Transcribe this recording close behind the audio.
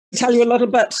tell you a little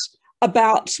bit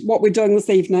about what we're doing this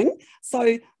evening.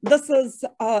 So this is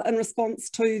in response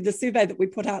to the survey that we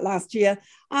put out last year,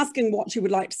 asking what you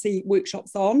would like to see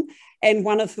workshops on. And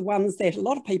one of the ones that a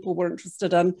lot of people were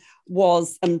interested in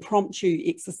was impromptu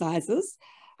exercises.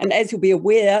 And as you'll be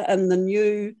aware, in the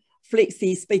new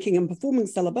Flexi Speaking and Performing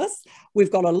syllabus,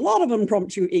 we've got a lot of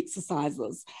impromptu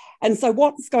exercises. And so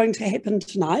what's going to happen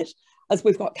tonight is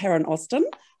we've got Karen Austin,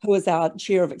 who is our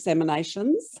Chair of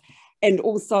Examinations, and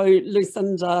also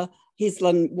Lucinda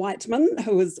Heslin-Whiteman,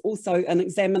 who is also an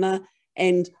examiner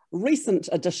and recent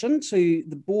addition to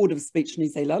the Board of Speech New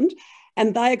Zealand.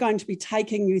 And they are going to be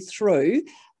taking you through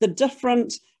the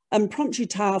different impromptu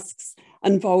tasks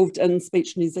involved in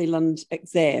Speech New Zealand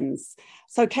exams.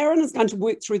 So Karen is going to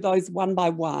work through those one by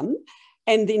one.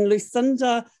 And then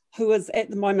Lucinda, who is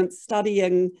at the moment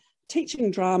studying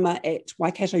teaching drama at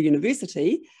Waikato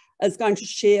University, is going to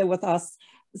share with us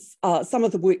some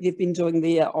of the work they've been doing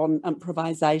there on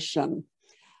improvisation.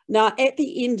 Now, at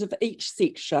the end of each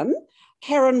section,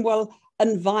 Karen will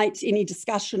invite any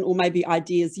discussion or maybe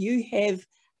ideas you have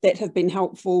that have been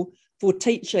helpful for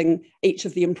teaching each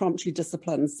of the impromptu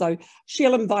disciplines. So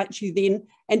she'll invite you then,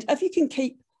 and if you can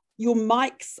keep your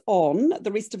mics on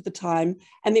the rest of the time,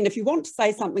 and then if you want to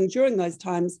say something during those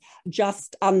times,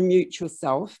 just unmute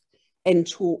yourself and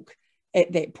talk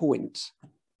at that point.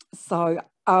 So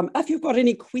if you've got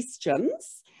any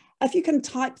questions, if you can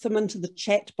type them into the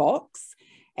chat box,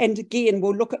 and again,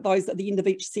 we'll look at those at the end of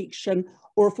each section,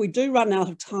 or if we do run out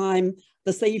of time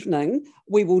this evening,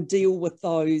 we will deal with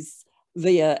those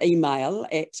via email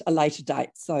at a later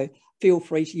date. So feel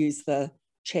free to use the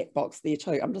chat box there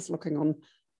too. I'm just looking on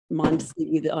mine to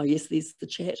see that, oh yes, there's the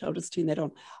chat. I'll just turn that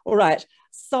on. All right.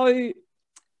 So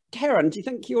Karen, do you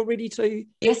think you're ready to?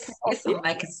 Yes, I'll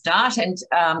make a start. And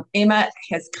Emma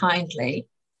has kindly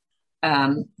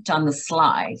done the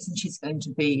slides, and she's going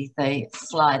to be the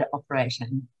slide operator.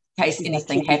 In case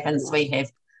anything happens, we have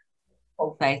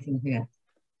full faith in her.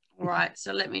 All right,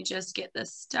 so let me just get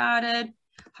this started.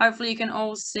 Hopefully you can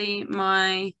all see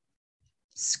my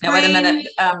screen. Now, wait a minute.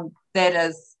 That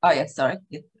is, oh yeah, sorry.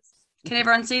 Yes. Can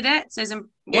everyone see that? It says,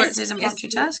 where it says impromptu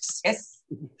tasks? Yes.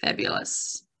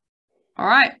 Fabulous. All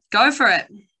right, go for it.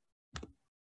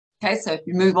 Okay, so if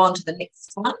you move on to the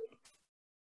next one.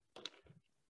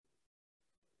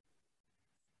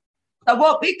 So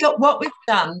what we've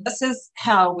done, this is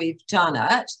how we've done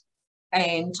it,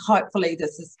 and hopefully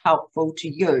this is helpful to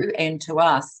you and to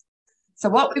us. So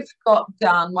what we've got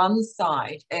down one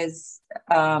side is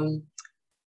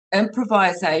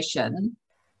improvisation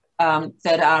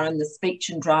that are in the speech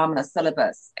and drama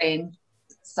syllabus. And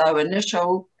so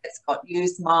initial, it's got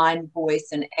use mind, voice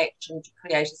and action to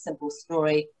create a simple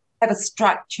story, have a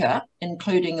structure,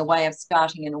 including a way of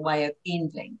starting and a way of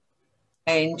ending.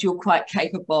 And you're quite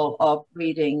capable of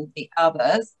reading the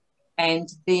others. And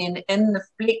then in the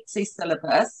Flexi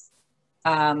syllabus,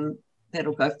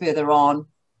 that'll go further on,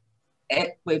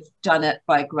 we've done it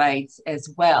by grades as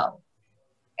well.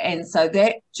 And so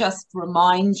that just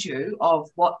reminds you of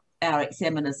what our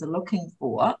examiners are looking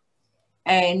for.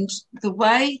 And the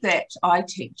way that I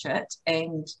teach it,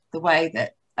 and the way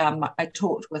that I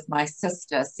talked with my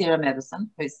sister, Sarah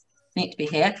Madison, who's meant to be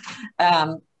here,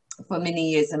 for many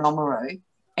years in Oamaru.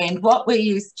 And what we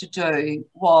used to do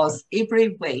was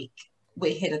every week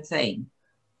we had a theme.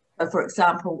 So for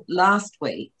example, last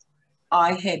week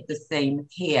I had the theme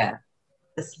hair,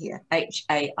 this here,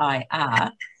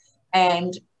 H-A-I-R.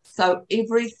 And so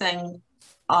everything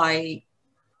I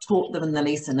taught them in the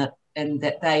lesson and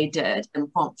that they did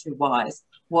impromptu wise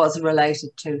was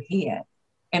related to hair.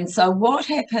 And so what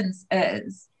happens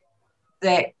is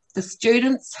that the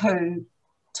students who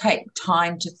take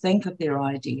time to think of their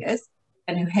ideas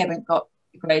and who haven't got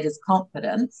the greatest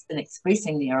confidence in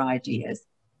expressing their ideas,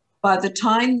 by the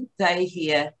time they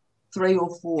hear 3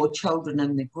 or 4 children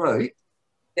in the group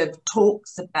give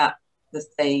talks about the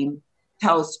theme,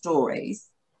 tell stories,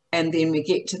 and then we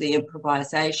get to the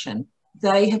improvisation,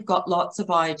 they have got lots of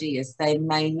ideas they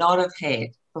may not have had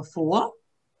before.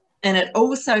 And it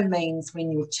also means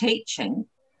when you're teaching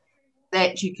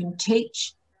that you can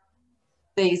teach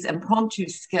these impromptu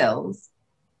skills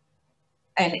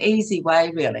an easy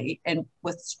way, really, and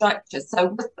with structure. So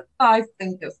with the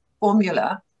 5-finger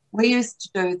formula, we used to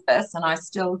do this, and I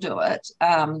still do it,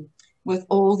 with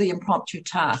all the impromptu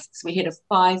tasks. We had a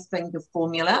 5-finger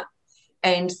formula,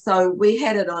 and so we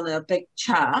had it on a big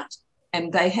chart,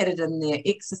 and they had it in their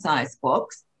exercise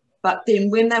books. But then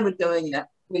when they were doing it,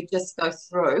 we just go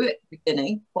through at the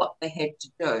beginning what they had to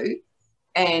do.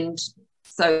 And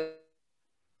so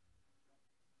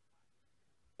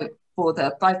for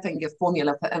the 5-finger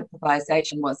formula for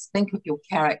improvisation was think of your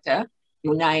character,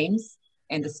 your names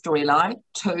and the storyline.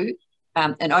 2,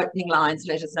 in opening lines,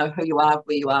 let us know who you are,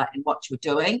 where you are, and what you're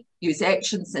doing. Use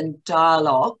actions and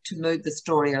dialogue to move the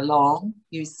story along.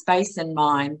 Use space and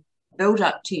mind. Build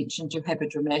up tension to have a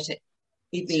dramatic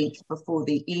event before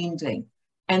the ending.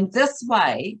 And this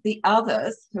way, the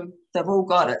others, who they've all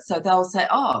got it, so they'll say,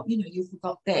 oh, you know, you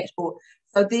forgot that. Or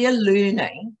so they're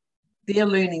learning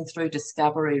through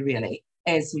discovery, really,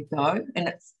 as you go. And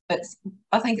it's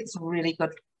I think it's a really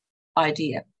good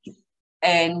idea.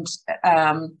 And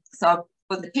so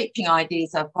for the teaching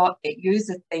ideas, I've got that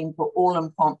user theme for all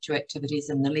impromptu activities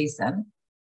in the lesson.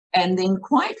 And then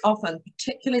quite often,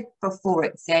 particularly before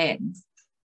exams,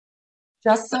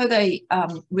 just so they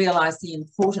realise the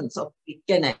importance of the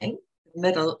beginning, the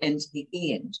middle, and the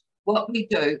end, what we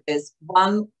do is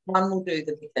one will do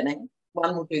the beginning,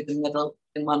 one will do the middle,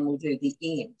 and one will do the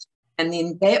end. And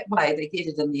then that way they get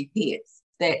it in their heads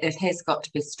that it has got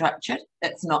to be structured.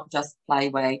 It's not just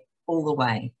playway all the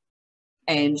way.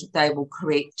 And they will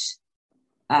correct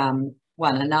one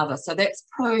another. So that's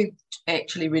proved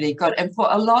actually really good. And for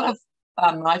a lot of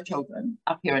my children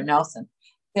up here in Nelson,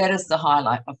 that is the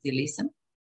highlight of their lesson,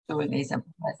 doing these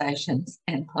improvisations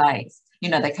and plays. You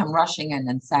know, they come rushing in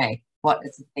and say, what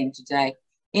is the theme today?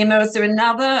 Emma, is there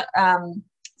another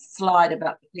slide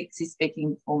about the Lexi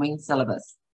speaking performing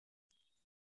syllabus?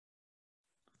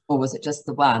 Or was it just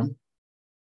the one?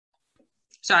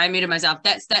 Sorry, I muted myself.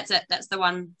 That's it. That's the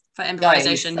one for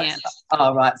improvisation here.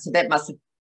 Oh, right. So that must have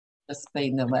just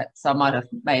been the way. So I might have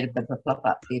made a bit of a flip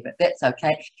up there, but that's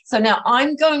okay. So now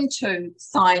I'm going to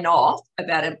sign off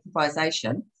about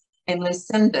improvisation, and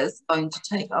Lucinda's going to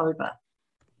take over.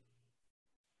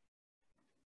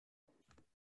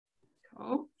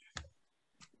 Cool.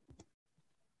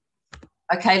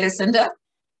 Okay, Lucinda.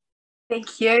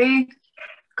 Thank you.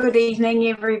 Good evening,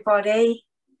 everybody.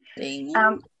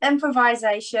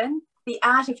 Improvisation, the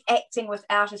art of acting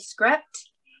without a script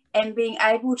and being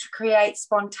able to create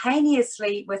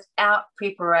spontaneously without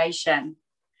preparation.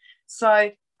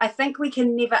 So I think we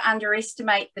can never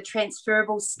underestimate the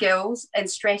transferable skills and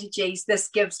strategies this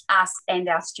gives us and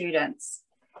our students.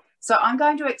 So I'm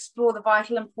going to explore the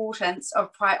vital importance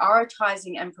of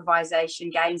prioritising improvisation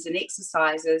games and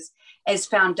exercises as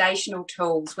foundational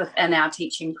tools within our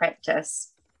teaching practice.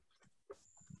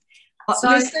 So,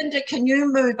 Lucinda, can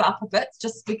you move up a bit?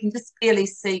 Just we can just barely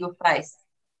see your face.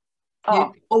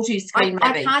 Oh, alter your screen,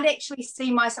 maybe. I can't actually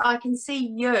see myself. I can see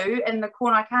you in the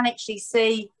corner. I can't actually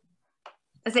see.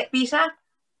 Is that better?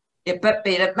 Yeah, a bit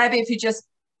better. Maybe if you just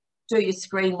do your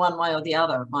screen one way or the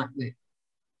other, it might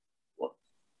work.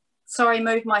 Sorry,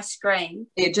 move my screen.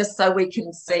 Yeah, just so we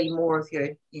can see more of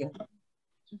you. Yeah.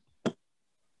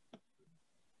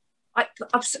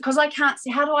 Because I can't see.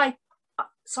 How do I?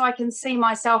 So I can see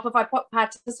myself. If I put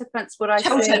participants, would I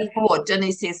tilt see? Tilt it forward.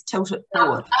 Denny says tilt it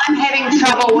forward. I'm having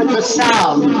trouble with the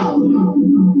sound.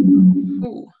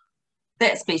 Ooh.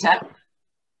 That's better.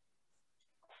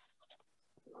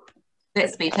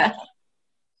 That's better.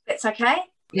 That's okay?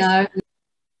 No.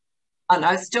 Oh,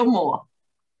 no, still more.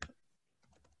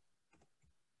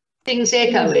 Things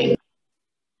echoing.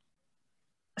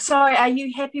 Sorry, are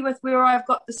you happy with where I've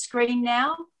got the screen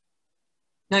now?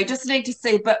 No, you just need to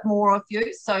see a bit more of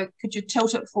you. So could you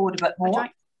tilt it forward a bit more?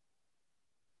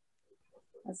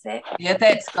 Is that? Yeah,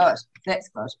 that's good. That's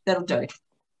good. That'll do.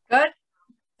 Good.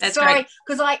 That's Sorry,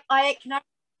 because I can only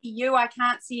see you. I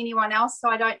can't see anyone else, so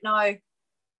I don't know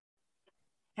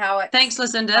how it's Thanks,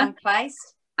 Lucinda.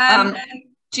 placed.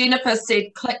 Jennifer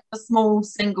said click the small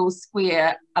single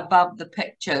square above the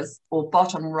pictures or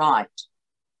bottom right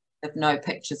if no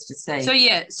pictures to see. So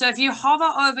yeah, so if you hover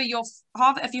over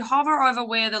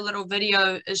where the little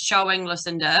video is showing,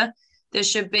 Lucinda, there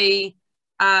should be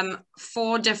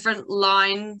 4 different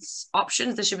lines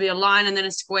options. There should be a line and then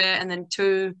a square and then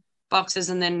 2 boxes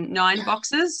and then 9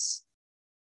 boxes.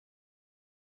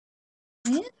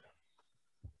 Yeah.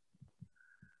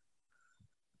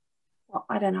 Well,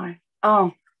 I don't know.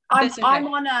 Oh, I'm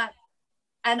on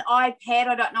an iPad.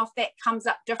 I don't know if that comes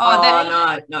up different.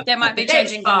 Oh, no. That might be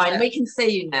that's changing. Fine. We can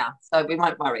see you now, so we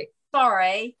won't worry.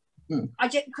 Sorry. I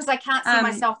just because I can't see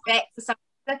myself back for some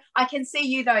reason. I can see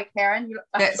you though, Karen.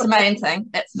 That's the main thing.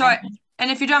 That's sorry.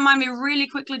 And if you don't mind me really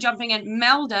quickly jumping in,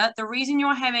 Melda, the reason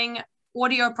you're having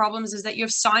audio problems is that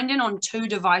you've signed in on 2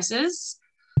 devices.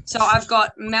 So I've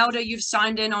got Melda, you've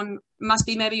signed in on, must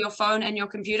be maybe your phone and your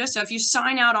computer. So if you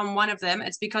sign out on one of them,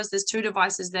 it's because there's 2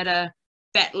 devices that are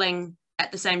battling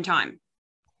at the same time.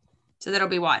 So that'll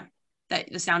be why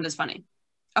the sound is funny.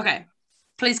 Okay,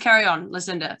 please carry on,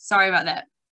 Lucinda. Sorry about that.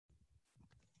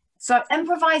 So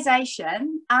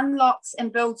improvisation unlocks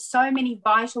and builds so many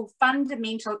vital,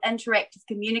 fundamental interactive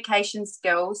communication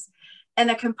skills in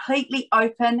a completely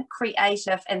open,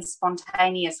 creative and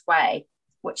spontaneous way,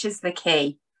 which is the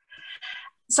key.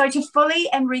 So to fully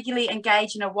and regularly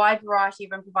engage in a wide variety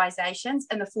of improvisations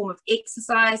in the form of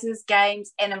exercises,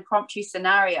 games and impromptu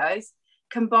scenarios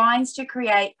combines to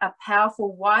create a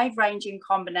powerful, wide-ranging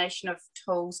combination of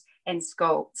tools and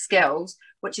skills,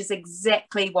 which is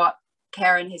exactly what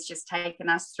Karen has just taken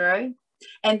us through.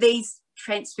 And these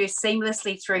transfer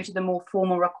seamlessly through to the more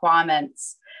formal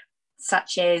requirements,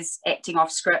 such as acting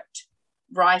off script,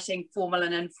 writing formal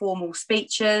and informal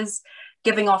speeches,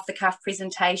 giving off-the-cuff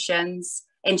presentations,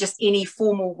 and just any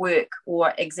formal work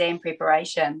or exam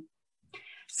preparation.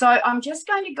 So I'm just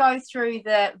going to go through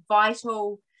the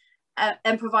vital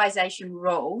improvisation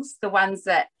rules, the ones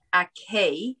that are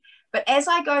key, but as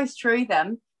I go through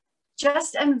them,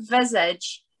 just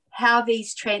envisage how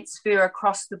these transfer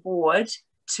across the board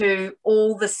to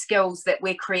all the skills that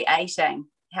we're creating,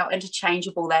 how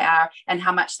interchangeable they are and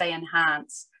how much they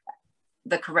enhance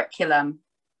the curriculum.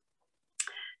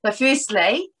 So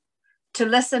firstly, to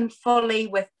listen fully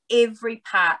with every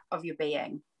part of your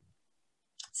being.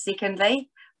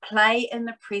 Secondly, play in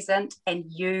the present and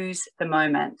use the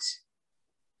moment.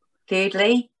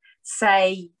 Thirdly,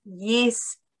 say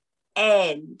yes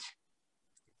and.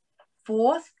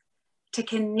 Fourth, to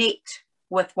connect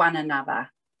with one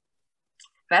another.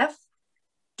 Fifth,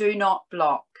 do not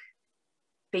block.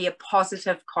 Be a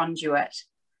positive conduit.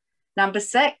 Number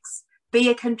 6, be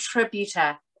a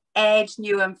contributor. Add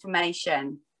new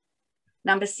information.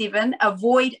 Number 7,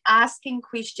 avoid asking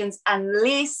questions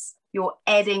unless you're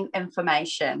adding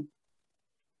information.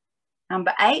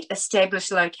 Number 8, establish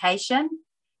location.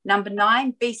 Number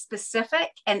 9, be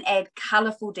specific and add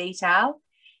colourful detail.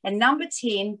 And number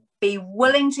 10, be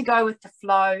willing to go with the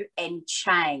flow and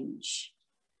change.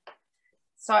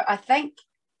 So I think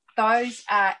those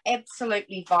are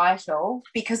absolutely vital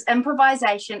because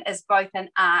improvisation is both an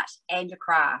art and a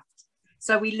craft.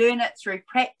 So we learn it through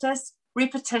practice,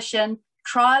 repetition,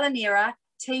 trial and error,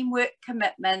 teamwork,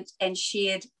 commitment, and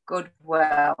shared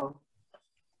goodwill.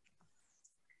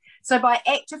 So by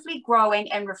actively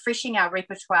growing and refreshing our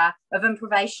repertoire of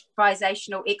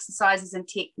improvisational exercises and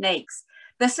techniques,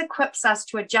 this equips us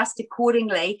to adjust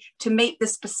accordingly to meet the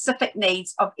specific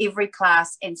needs of every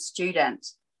class and student,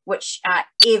 which are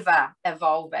ever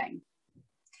evolving.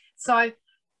 So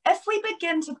if we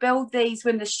begin to build these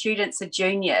when the students are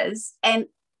juniors, and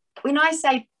when I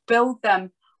say build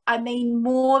them, I mean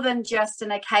more than just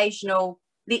an occasional,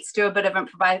 let's do a bit of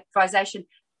improvisation,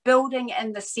 building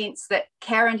in the sense that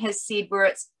Karen has said, where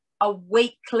it's a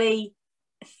weekly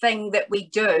thing that we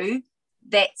do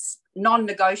that's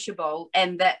non-negotiable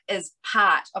and that is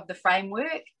part of the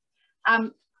framework.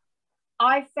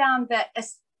 I found that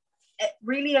it's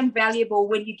really invaluable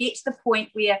when you get to the point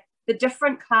where the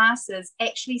different classes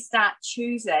actually start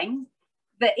choosing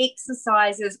the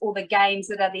exercises or the games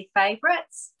that are their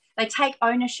favourites. They take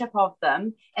ownership of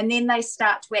them and then they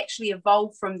start to actually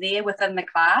evolve from there within the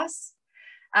class.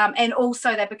 And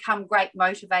also they become great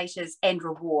motivators and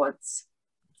rewards.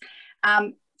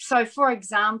 So for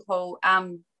example,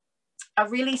 a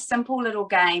really simple little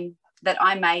game that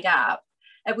I made up,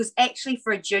 it was actually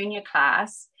for a junior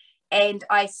class, and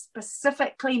I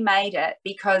specifically made it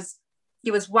because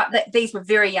it was these were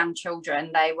very young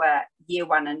children. They were year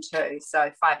 1 and 2,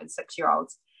 so 5 and 6 year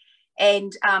olds.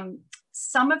 And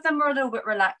some of them were a little bit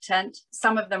reluctant.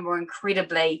 Some of them were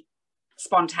incredibly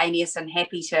spontaneous and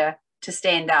happy to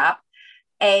stand up.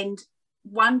 And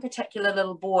one particular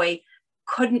little boy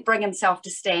couldn't bring himself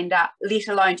to stand up, let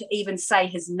alone to even say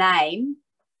his name.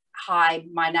 Hi,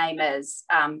 my name is,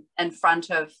 in front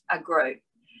of a group.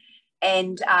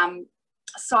 And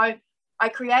so I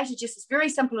created just this very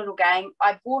simple little game.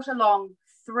 I brought along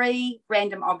 3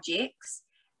 random objects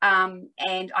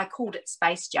and I called it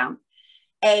Space Jump.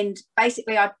 And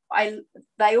basically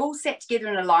they all sat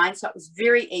together in a line, so it was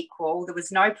very equal. There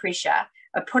was no pressure.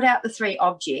 I put out the 3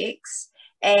 objects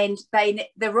and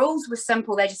the rules were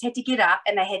simple. They just had to get up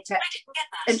and they had to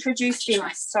introduce them.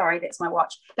 Sorry, that's my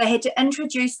watch. They had to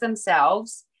introduce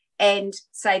themselves and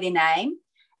say their name.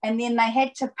 And then they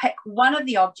had to pick one of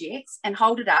the objects and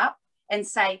hold it up and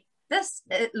say, this,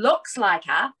 it looks like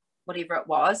a, whatever it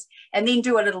was, and then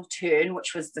do a little turn,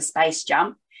 which was the space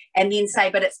jump, and then say,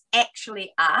 but it's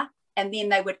actually a, and then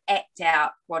they would act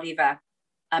out whatever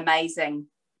amazing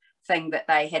thing that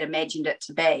they had imagined it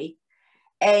to be.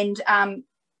 And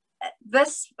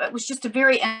it was just a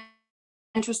very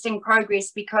interesting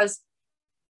progress because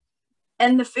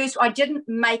in the first, I didn't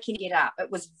make any get up.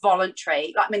 It was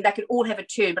voluntary. I mean, they could all have a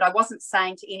turn, but I wasn't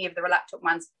saying to any of the reluctant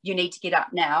ones, you need to get up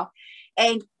now.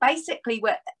 And basically,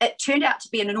 it turned out to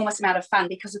be an enormous amount of fun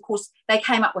because, of course, they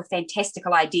came up with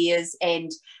fantastical ideas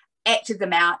and acted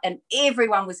them out, and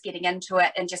everyone was getting into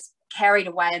it and just carried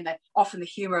away in often the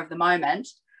humour of the moment.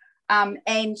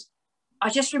 And I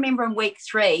just remember in week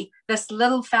 3, this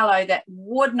little fellow that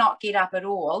would not get up at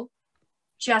all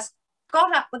just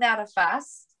got up without a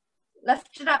fuss,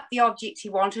 lifted up the object he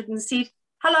wanted and said,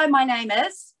 hello, my name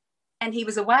is, and he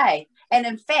was away. And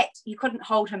in fact, you couldn't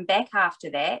hold him back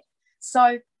after that.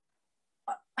 So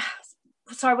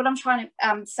what I'm trying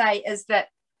to say is that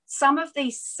some of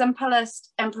these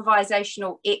simplest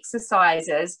improvisational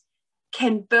exercises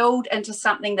can build into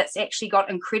something that's actually got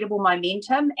incredible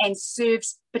momentum and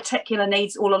serves particular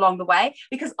needs all along the way.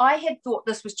 Because I had thought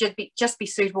this was just be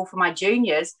suitable for my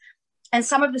juniors, and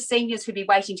some of the seniors who'd be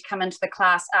waiting to come into the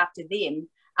class after them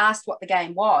asked what the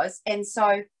game was. And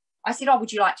so I said, oh,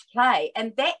 would you like to play?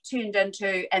 And that turned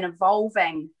into an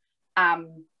evolving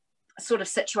sort of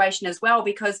situation as well,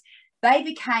 because they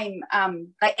became,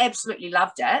 they absolutely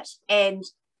loved it. And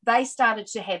they started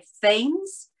to have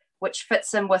themes, which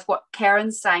fits in with what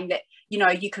Karen's saying, that, you know,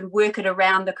 you can work it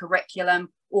around the curriculum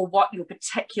or what you're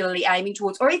particularly aiming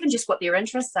towards, or even just what their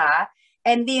interests are.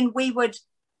 And then we would,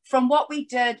 from what we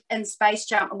did in Space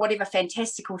Jump and whatever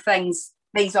fantastical things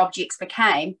these objects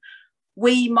became,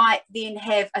 we might then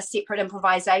have a separate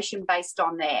improvisation based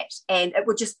on that. And it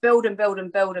would just build and build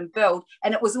and build and build.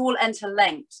 And it was all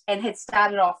interlinked and had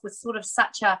started off with sort of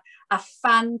such a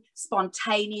fun,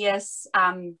 spontaneous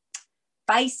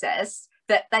basis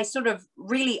that they sort of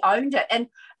really owned it. And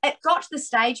it got to the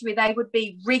stage where they would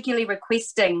be regularly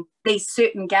requesting these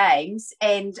certain games.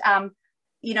 And,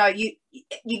 you know, you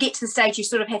get to the stage you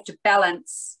sort of have to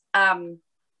balance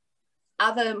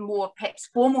other more perhaps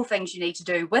formal things you need to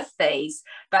do with these.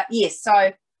 But yes,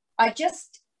 so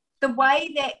the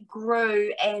way that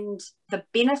grew and the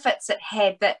benefits it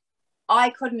had that I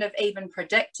couldn't have even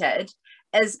predicted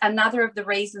is another of the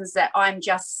reasons that I'm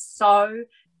just so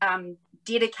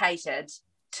dedicated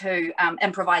to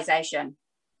improvisation.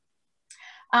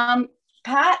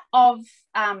 Part of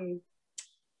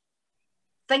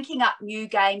thinking up new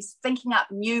games, thinking up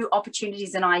new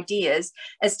opportunities and ideas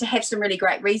is to have some really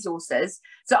great resources.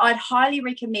 So I'd highly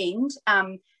recommend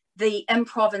the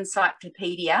Improv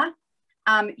Encyclopedia.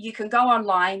 You can go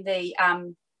online, the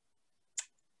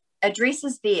address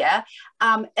is there.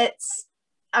 It's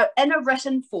in a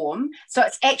written form, so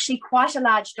it's actually quite a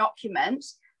large document.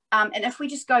 And if we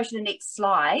just go to the next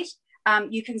slide,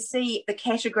 you can see the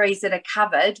categories that are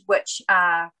covered, which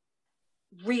are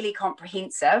really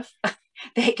comprehensive.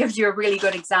 That gives you a really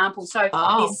good example. So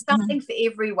there's something for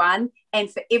everyone and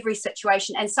for every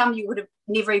situation, and some you would have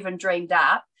never even dreamed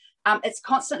up. It's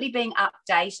constantly being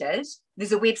updated.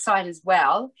 There's a website as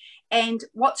well. And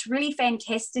what's really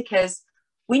fantastic is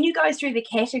when you go through the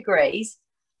categories,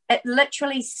 it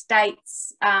literally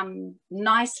states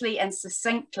nicely and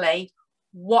succinctly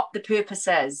what the purpose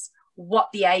is, what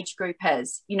the age group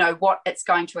is, you know, what it's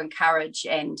going to encourage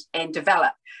and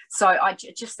develop. So I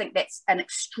just think that's an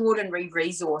extraordinary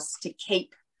resource to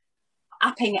keep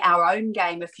upping our own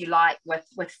game, if you like,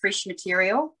 with fresh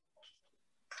material.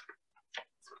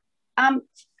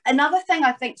 Another thing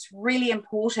I think is really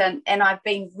important, and I've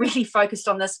been really focused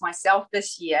on this myself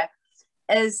this year,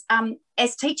 is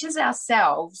as teachers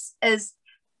ourselves, is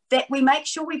that we make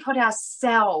sure we put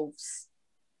ourselves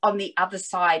on the other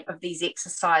side of these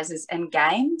exercises and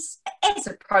games, as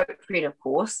appropriate, of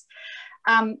course,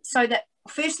 so that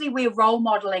firstly we're role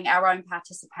modelling our own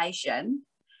participation,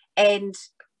 and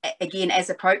again as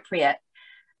appropriate,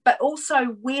 but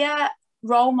also we're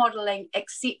role modelling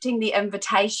accepting the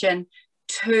invitation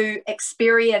to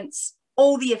experience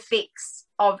all the effects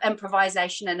of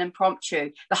improvisation and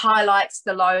impromptu, the highlights,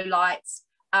 the lowlights,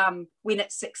 when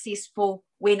it's successful,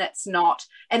 when it's not.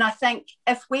 And I think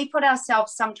if we put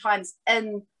ourselves sometimes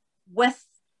in with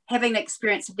having an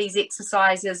experience of these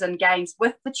exercises and games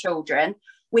with the children,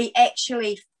 we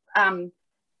actually can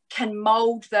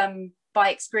mould them by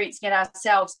experiencing it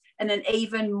ourselves in an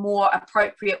even more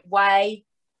appropriate way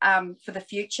for the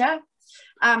future.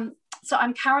 So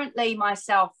I'm currently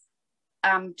myself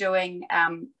doing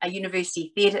a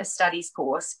university theatre studies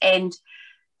course, and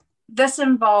this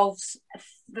involves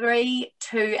 3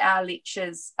 2-hour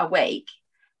lectures a week.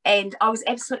 And I was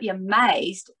absolutely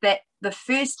amazed that the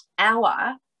first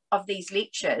hour of these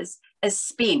lectures is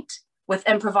spent with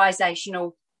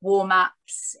improvisational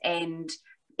warm-ups and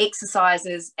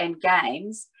exercises and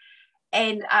games.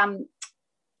 And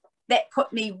that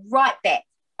put me right back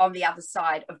on the other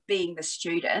side of being the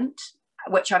student.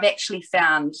 which I've actually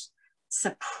found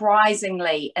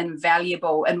surprisingly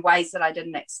invaluable in ways that I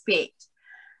didn't expect.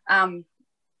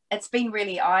 It's been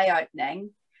really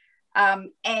eye-opening.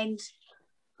 And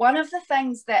one of the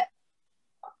things that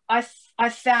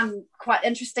I've found quite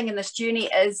interesting in this journey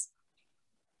is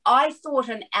I thought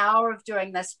an hour of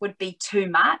doing this would be too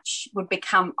much, would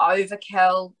become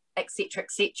overkill, etc.,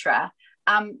 etc.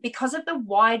 Because of the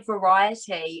wide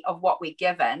variety of what we're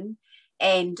given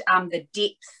and the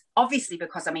depth, obviously,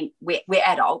 because I mean we're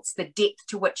adults, the depth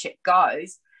to which it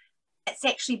goes, it's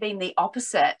actually been the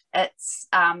opposite. It's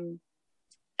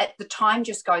the time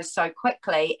just goes so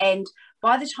quickly, and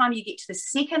by the time you get to the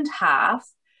second half,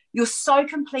 you're so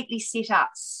completely set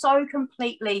up, so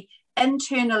completely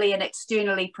internally and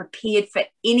externally prepared for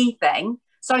anything,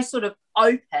 so sort of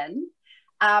open.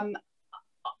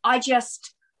 I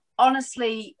just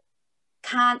honestly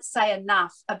can't say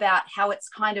enough about how it's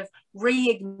kind of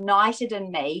reignited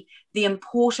in me the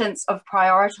importance of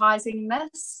prioritizing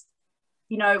this,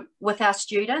 you know, with our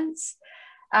students.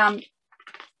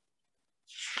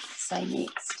 Say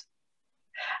next.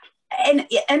 And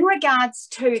in regards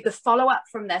to the follow-up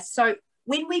from this, so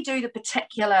when we do the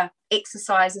particular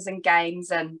exercises and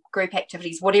games and group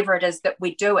activities, whatever it is that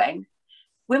we're doing,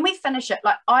 when we finish it,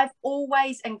 like I've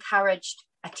always encouraged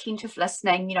attentive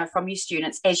listening, you know, from your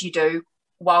students, as you do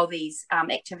while these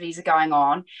activities are going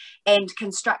on, and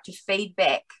constructive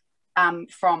feedback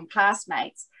from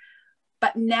classmates.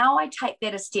 But now I take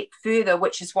that a step further,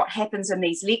 which is what happens in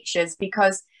these lectures,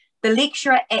 because the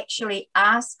lecturer actually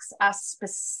asks us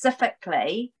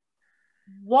specifically,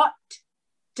 what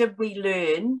did we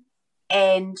learn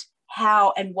and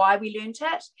how and why we learned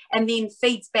it, and then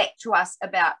feeds back to us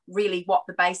about really what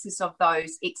the basis of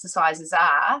those exercises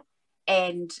are.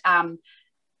 And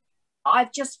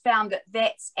I've just found that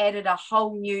that's added a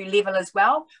whole new level as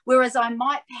well, whereas I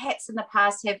might perhaps in the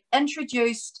past have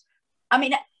introduced, I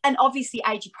mean, and obviously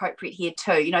age appropriate here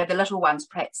too, you know, the little ones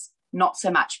perhaps not so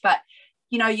much, but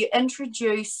you know, you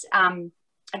introduce a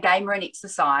game or an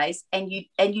exercise and you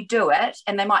do it,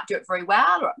 and they might do it very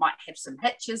well, or it might have some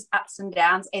hitches, ups and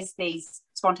downs, as these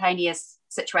spontaneous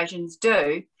situations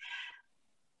do.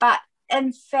 But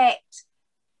in fact,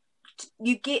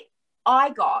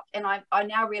 I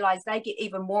now realize they get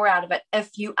even more out of it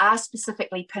if you are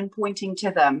specifically pinpointing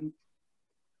to them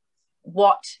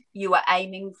what you are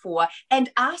aiming for and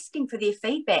asking for their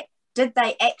feedback. Did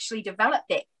they actually develop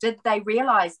that? Did they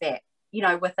realize that, you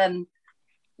know, within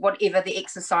whatever the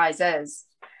exercise is?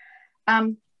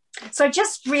 So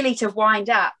just really to wind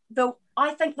up,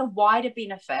 I think the wider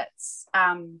benefits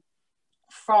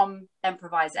from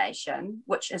improvisation,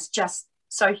 which is just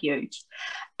so huge,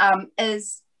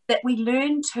 is that we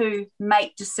learn to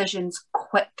make decisions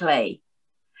quickly.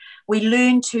 We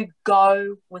learn to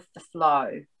go with the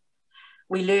flow.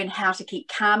 We learn how to keep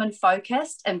calm and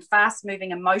focused in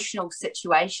fast-moving emotional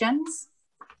situations.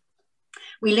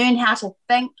 We learn how to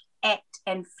think, act,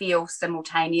 and feel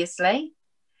simultaneously.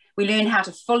 We learn how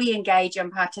to fully engage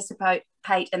and participate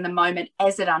in the moment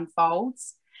as it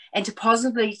unfolds, and to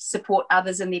positively support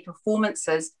others in their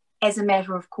performances as a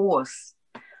matter of course.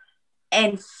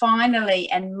 And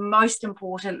finally, and most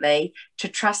importantly, to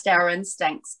trust our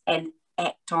instincts and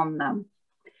act on them.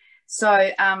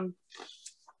 So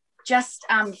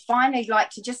finally,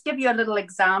 like to just give you a little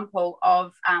example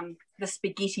of the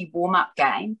spaghetti warm-up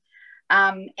game.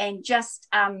 And just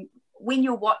when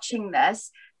you're watching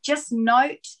this, just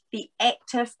note the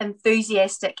active,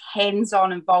 enthusiastic,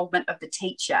 hands-on involvement of the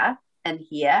teacher in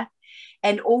here.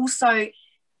 And also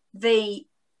these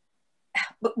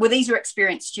are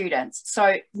experienced students.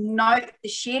 So note the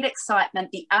shared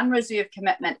excitement, the unreserved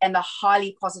commitment, and the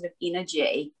highly positive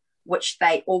energy which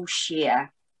they all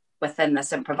share within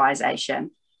this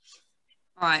improvisation.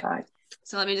 All right.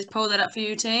 So let me just pull that up for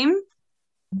you, team.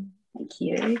 Thank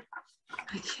you.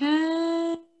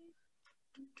 Okay.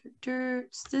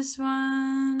 It's this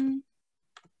one.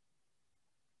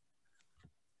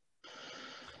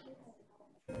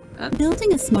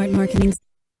 Building a smart marketing.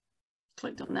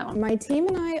 Clicked on that one. My team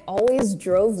and I always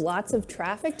drove lots of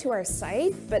traffic to our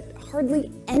site, but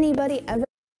hardly anybody ever.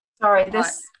 Sorry, this.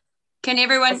 Right. Can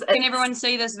everyone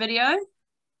see this video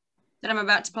that I'm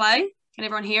about to play? Can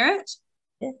everyone hear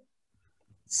it?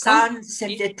 Sounds a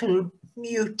little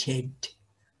muted.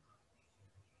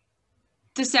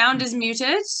 The sound is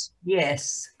muted.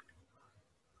 Yes.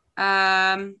 All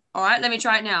right, let me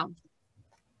try it now.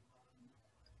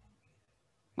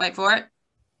 Wait for it.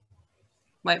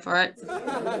 Wait for it.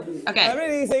 Okay.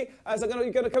 Really easy. So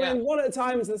you're going to come in one at a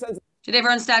time into the centre. Did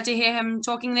everyone start to hear him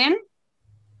talking then?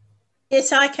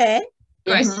 Yes, I can.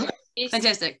 Great. Yes.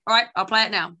 Fantastic. All right, I'll play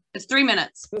it now. It's 3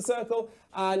 minutes. The circle,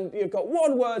 and you've got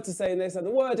one word to say in this, and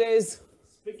the word is...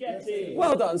 Spaghetti.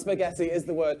 Well done, spaghetti is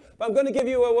the word. But I'm going to give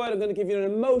you a word, I'm going to give you an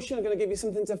emotion, I'm going to give you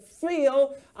something to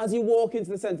feel as you walk into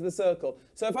the centre of the circle.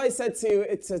 So if I said to you,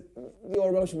 your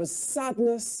emotion was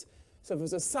sadness, so if it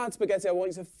was a sad spaghetti, I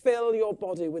want you to fill your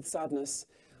body with sadness.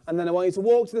 And then I want you to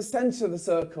walk to the centre of the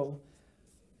circle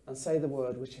and say the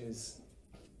word, which is...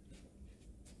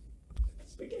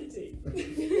 Spaghetti.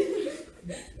 Good.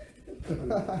 So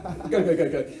I'm going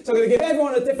to give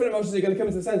everyone a different emotion, so you're going to come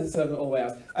into the centre of the circle all the way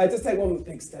out. Just take one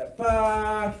big step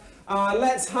back.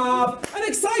 Let's have an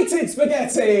excited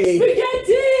spaghetti!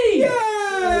 Spaghetti!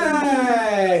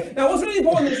 Yay! Now what's really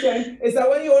important in this game is that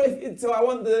when so I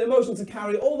want the emotion to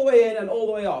carry all the way in and all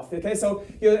the way off, okay? So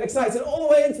you're excited all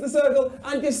the way into the circle,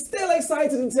 and you're still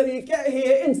excited until you get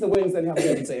here into the wings, then you have a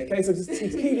spaghetti, okay? So just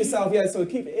keep yourself, so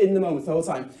keep it in the moment the whole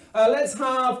time. Let's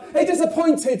have a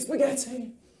disappointed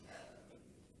spaghetti.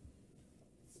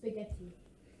 Spaghetti.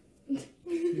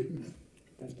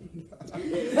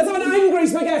 Let's have an angry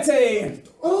spaghetti!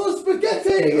 Oh,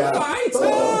 spaghetti! Right!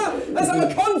 Let's have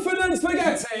a confident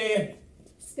spaghetti!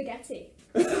 Spaghetti.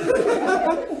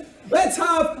 Let's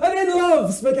have an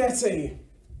in-love spaghetti!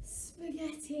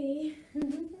 Spaghetti.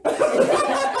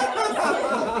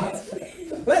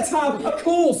 Let's have a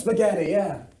cool spaghetti,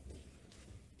 yeah.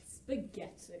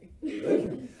 Spaghetti.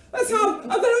 Let's have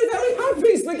a very, very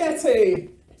happy spaghetti!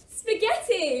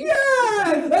 Spaghetti!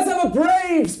 Yeah! Let's have a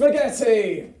brave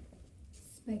spaghetti!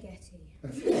 Spaghetti.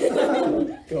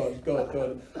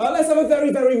 Good. Let's have a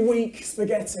very, very weak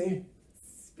spaghetti.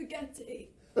 Spaghetti.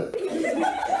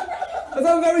 Let's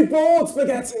have a very bored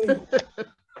spaghetti.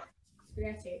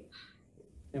 Spaghetti.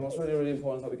 And what's really, really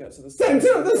important is that we get to the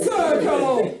centre of the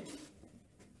circle!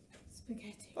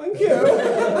 Spaghetti. Thank you.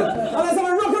 And let's have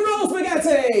a rock and roll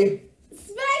spaghetti!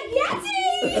 Spaghetti!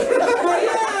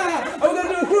 Yeah! And we're going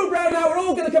to do a group round now. We're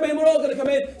all going to come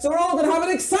in. So we're all going to have an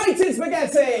excited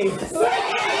spaghetti!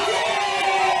 Spaghetti!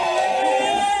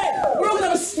 We're all going to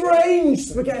have a strange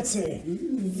spaghetti!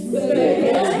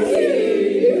 Spaghetti!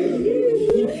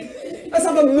 Let's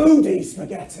have a moody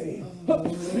spaghetti!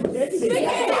 Spaghetti!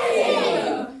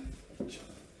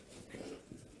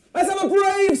 Let's have a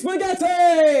brave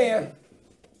spaghetti!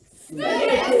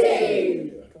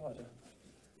 Spaghetti! God.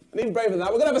 I need braver than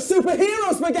that. We're going to have a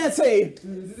superhero spaghetti!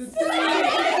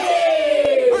 Spaghetti!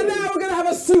 And now we're going to have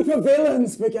a super villain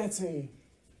spaghetti!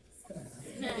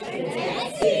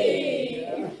 Spaghetti!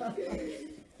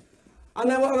 And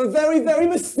then we'll have a very, very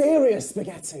mysterious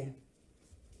spaghetti.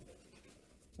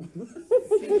 And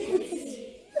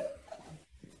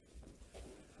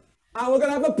we're going to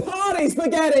have a party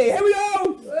spaghetti! Here we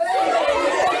go!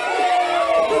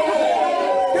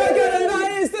 Good, and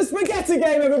that is the spaghetti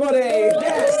game, everybody!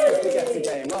 Yes, the spaghetti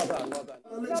game. Well done.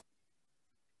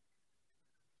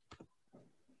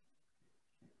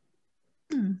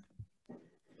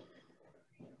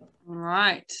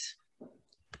 Right.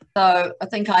 So I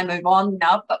think I move on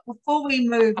now, but before we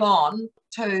move on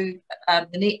to the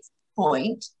next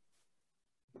point,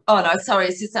 oh no, sorry,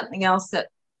 is there something else that,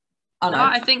 oh no. Oh,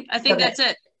 I think that's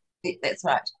it. That's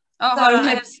right. Oh, so hold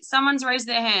on. Someone's raised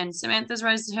their hand. Samantha's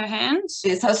raised her hand.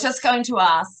 Yes, I was just going to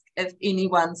ask if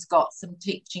anyone's got some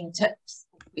teaching tips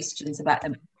or questions about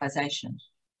improvisation.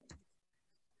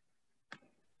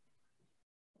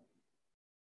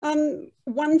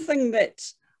 One thing that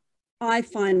I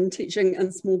find teaching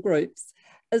in small groups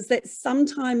is that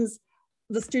sometimes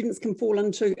the students can fall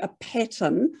into a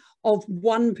pattern of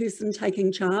one person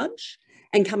taking charge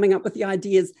and coming up with the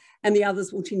ideas, and the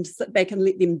others will tend to sit back and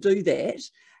let them do that,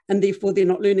 and therefore they're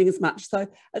not learning as much. So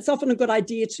it's often a good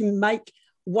idea to make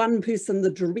one person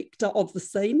the director of the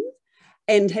scene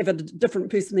and have a different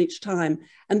person each time.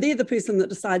 And they're the person that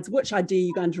decides which idea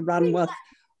you're going to run with,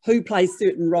 who plays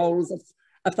certain roles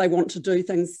if they want to do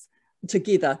things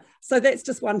together. So that's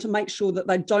just one to make sure that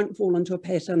they don't fall into a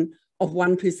pattern of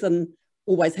one person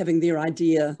always having their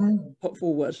idea put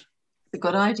forward. It's a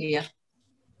good idea.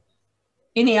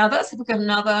 Any others? Have we got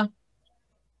another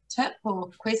tip or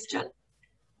question?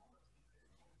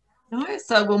 No?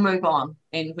 So we'll move on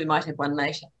and we might have one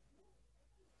later.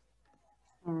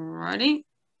 Alrighty.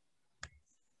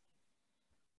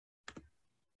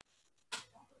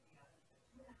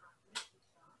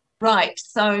 Right,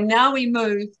 so now we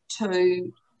move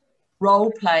to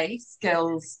role play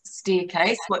skills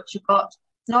staircase, which you've got.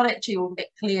 It's not actually all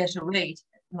that clear to read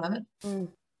at the moment.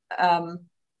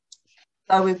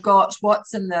 So we've got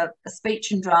what's in the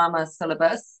speech and drama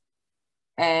syllabus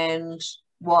and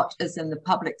what is in the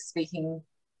public speaking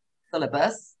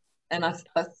syllabus. And I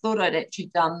thought I'd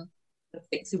actually done the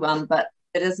flexi one, but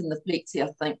it is in the flexi,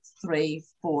 I think 3,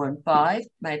 4 and 5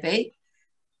 maybe.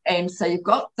 And so you've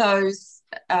got those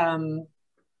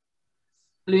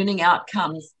learning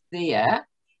outcomes there.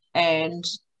 And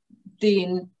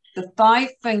then the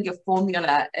 5-finger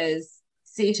formula is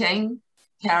setting,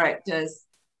 characters,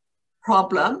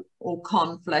 problem or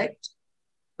conflict,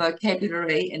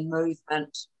 vocabulary and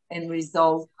movement, and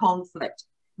resolve conflict.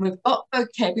 We've got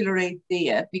vocabulary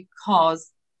there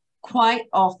because quite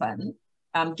often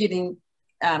getting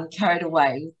carried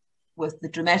away with the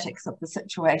dramatics of the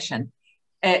situation,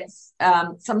 it's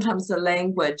sometimes the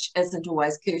language isn't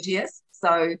always courteous.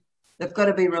 So they've got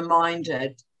to be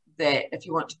reminded that if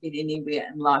you want to get anywhere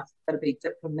in life, you've got to be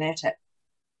diplomatic,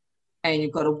 and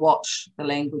you've got to watch the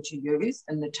language you use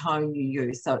and the tone you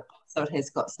use. So it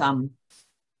has got some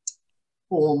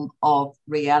form of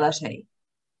reality.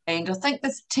 And I think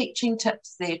there's teaching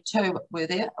tips there too. Were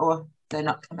there, or they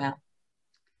not come out?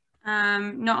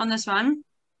 Not on this one.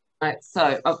 Right,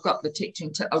 so I've got the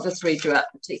teaching tip. I'll just read you out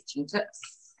the teaching tips.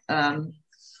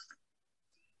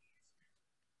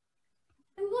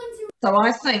 So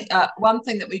I think one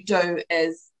thing that we do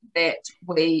is that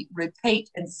we repeat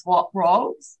and swap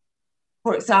roles.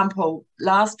 For example,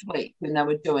 last week when they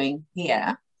were doing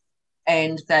hair,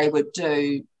 and they would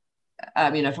do,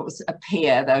 if it was a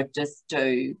pair, they would just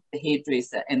do the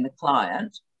hairdresser and the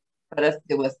client. But if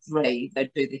there were 3,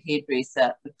 they'd do the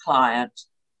hairdresser, the client,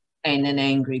 and an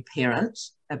angry parent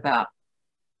about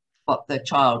what the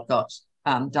child got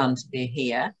done to their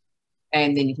hair.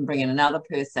 And then you can bring in another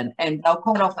person, and they'll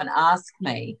quite often ask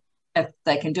me if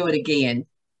they can do it again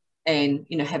and,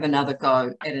 have another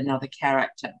go at another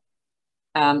character.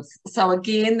 So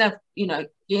again, they've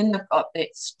got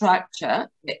that structure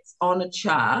that's on a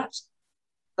chart,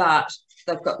 but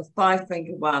they've got the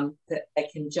 5-finger one that they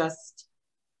can just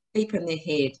keep in their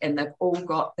head, and they've all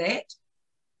got that.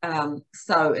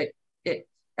 So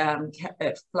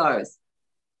it flows.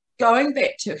 Going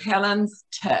back to Helen's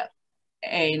tip,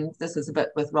 and this is a bit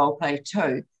with role play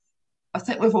too, I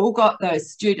think we've all got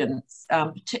those students,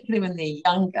 particularly when they're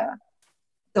younger,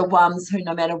 the ones who,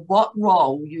 no matter what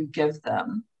role you give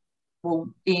them, will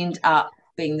end up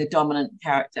being the dominant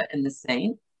character in the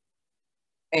scene.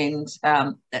 And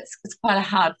it's quite a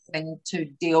hard thing to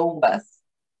deal with,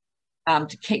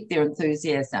 to keep their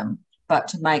enthusiasm, but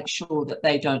to make sure that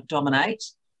they don't dominate.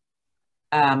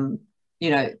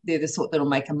 They're the sort that will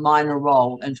make a minor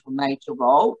role into a major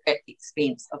role at the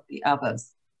expense of the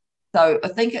others. So I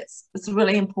think it's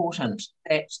really important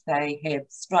that they have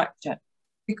structure,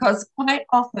 because quite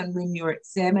often when you're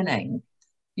examining,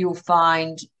 you'll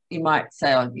find you might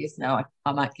say, oh, yes, no,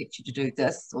 I might get you to do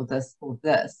this or this or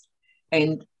this.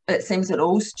 And it seems that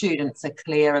all students are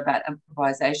clear about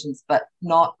improvisations, but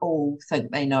not all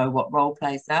think they know what role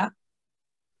plays are.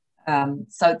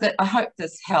 So I hope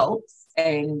this helps.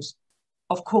 And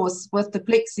of course, with the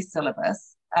flexi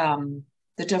syllabus,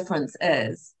 the difference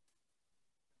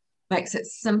makes it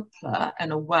simpler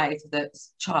in a way for the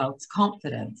child's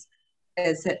confidence,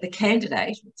 is that the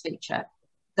candidate, the teacher,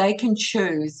 they can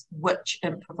choose which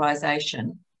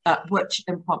improvisation, which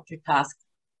impromptu task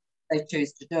they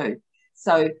choose to do.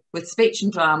 So with speech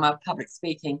and drama, public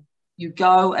speaking, you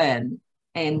go in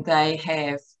and they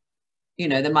have,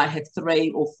 they might have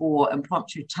 3 or 4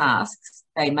 impromptu tasks.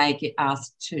 They may get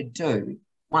asked to do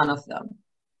one of them.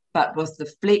 But with the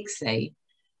flexi,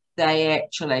 they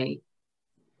actually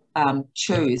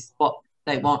choose what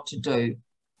they want to do,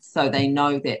 so they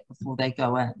know that before they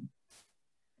go in.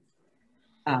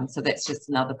 So that's just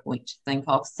another point to think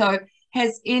of. So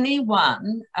has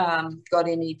anyone got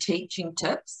any teaching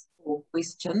tips or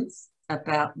questions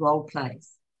about role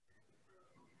plays?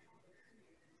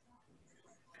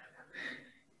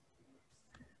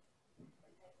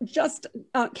 Just,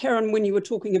 Karen, when you were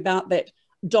talking about that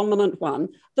dominant one,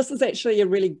 this is actually a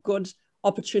really good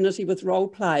opportunity with role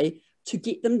play to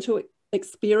get them to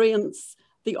experience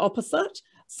the opposite.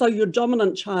 So your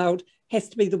dominant child has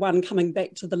to be the one coming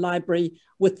back to the library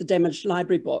with the damaged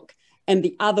library book, and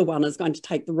the other one is going to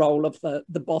take the role of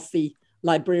the bossy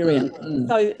librarian.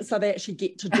 Mm-hmm. So they actually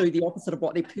get to do the opposite of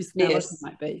what their personality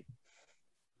might be.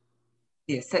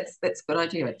 Yes, that's a good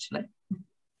idea, actually.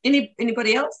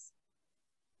 Anybody else?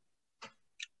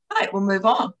 Right, we'll move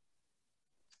on.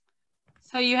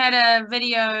 So you had a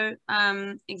video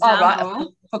example. Oh, right, I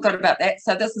forgot about that.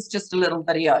 So this is just a little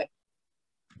video.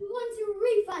 We want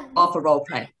a refund. Of a role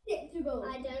play. Unacceptable.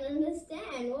 I don't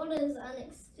understand. What is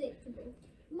unacceptable?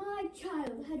 My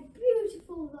child had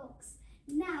beautiful locks.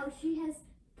 Now she has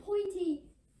pointy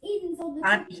ends on the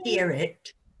Can't hear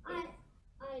it.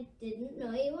 I didn't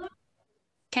know you were.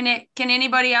 Can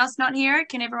anybody else not hear it?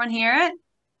 Can everyone hear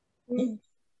it?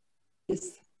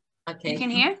 Yes. Okay. You can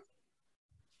hear?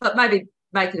 But maybe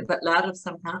make it a bit louder if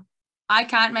some can't. I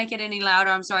can't make it any louder.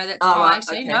 I'm sorry. That's right,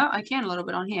 actually, okay. no, I can a little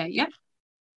bit on here. Yep.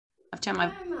 I've turned my...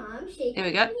 My mum, she There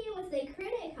we came go. here with a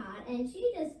credit card and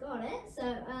she just got it. So,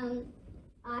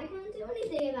 I can't do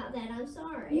anything about that. I'm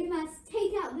sorry. You must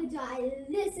take out the die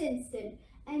this instant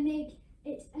and make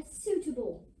it a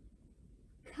suitable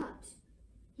haircut.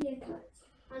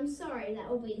 I'm sorry, that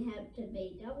will have to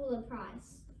be double the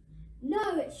price.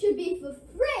 No, it should be for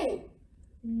free.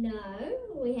 No,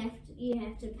 you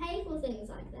have to pay for things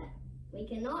like that. We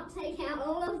cannot take out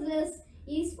all of this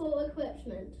useful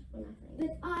equipment for nothing.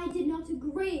 But I did not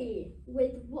agree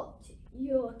with what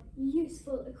your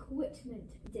useful equipment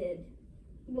did.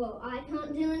 Well, I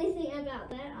can't do anything about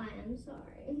that. I am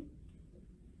sorry.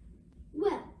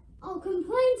 Well, I'll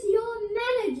complain to your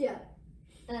manager.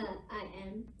 I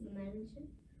am the manager.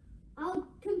 I'll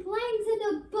complain to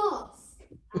the boss.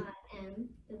 I am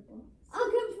the boss.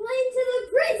 I'll complain to the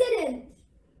president.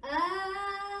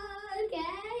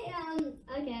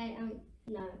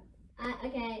 No.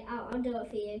 Okay, I'll do it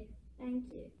for you. Thank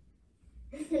you.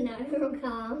 No, I'll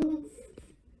come.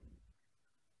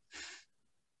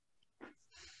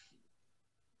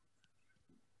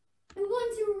 I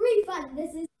want to refund.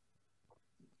 This is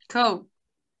Cool.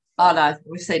 Oh no,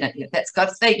 we've seen it yet. That's good.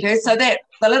 Thank you. So that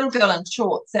the little girl in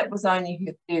shorts, that was only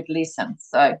her third lesson.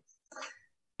 So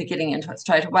we're getting into it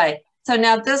straight away. So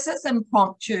now this is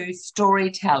impromptu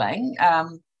storytelling,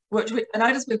 which I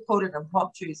notice we've called it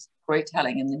impromptu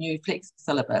storytelling in the new flex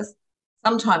syllabus.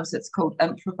 Sometimes it's called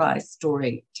improvised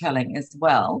storytelling as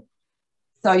well.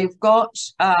 So you've got,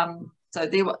 so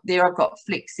there I've got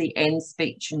flexi and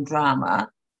speech and drama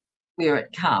where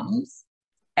it comes.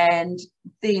 And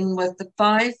then with the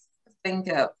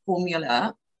 5-finger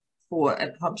formula for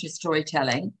impromptu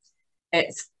storytelling,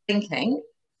 it's thinking,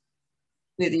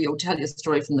 whether you'll tell your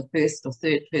story from the first or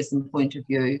third person point of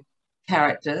view,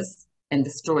 characters, and the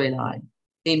storyline.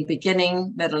 Then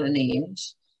beginning, middle, and end,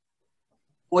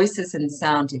 voices and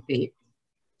sound effects,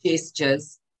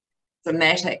 gestures,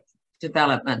 dramatic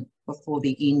development before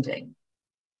the ending.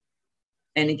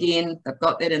 And again, they've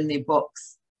got that in their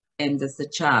books, and there's a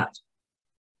chart.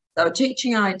 So a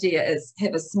teaching idea is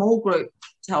have a small group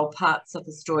tell parts of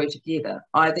the story together.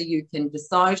 Either you can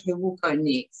decide who will go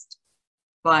next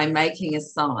by making a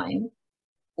sign,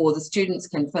 or the students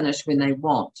can finish when they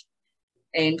want.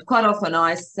 And quite often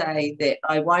I say that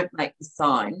I won't make the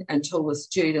sign until the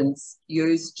students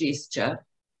use gesture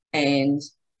and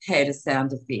had a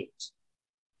sound effect.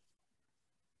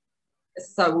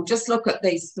 So we'll just look at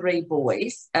these 3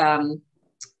 boys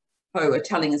who are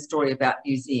telling a story about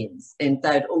museums, and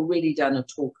they'd already done a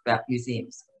talk about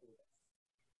museums.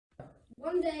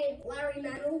 One day, Larry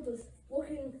Mantle was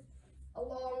walking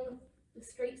along the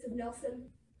streets of Nelson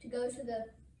to go to the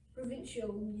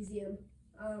Provincial Museum.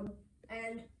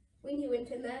 And when he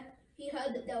went in there, he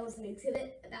heard that there was an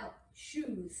exhibit about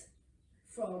shoes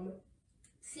from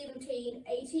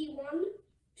 1781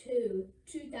 to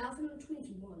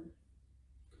 2021.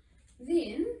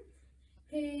 Then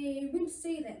he went to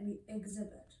see that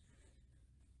exhibit.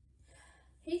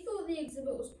 He thought the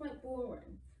exhibit was quite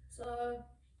boring, so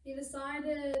he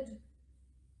decided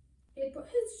he'd put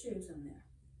his shoes in there.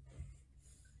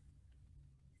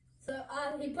 So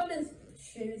he put his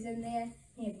shoes in there.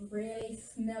 He had really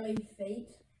smelly feet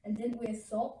and didn't wear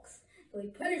socks. So he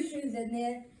put his shoes in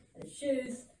there, and the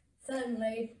shoes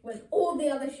suddenly, with all the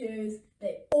other shoes,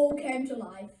 they all came to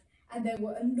life, and they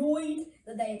were annoyed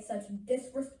that they had such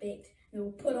disrespect. They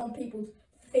were put on people's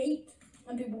feet,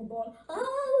 and people were going,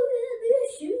 "Oh,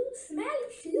 their shoes,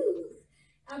 smelly shoes."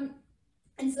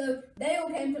 And so they all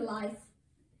came to life,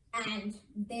 and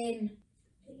then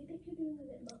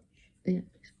yeah.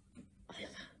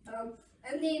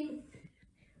 And then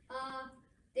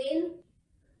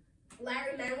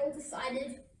Larry Mantle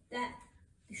decided that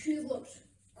the shoes looked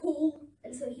cool,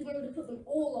 and so he wanted to put them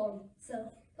all on.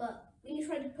 But when he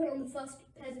tried to put on the first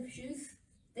pair of shoes,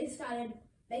 they started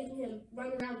making him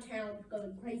run around town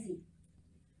going crazy.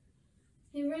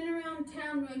 He ran around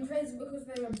town going crazy because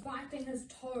they were biting his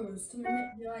toes to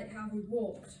manipulate how he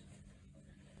walked.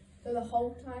 So the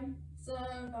whole time? So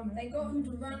they got him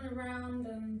to run around,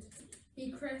 and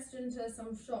he crashed into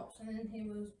some shops, and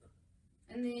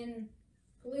then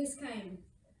police came.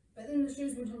 But then the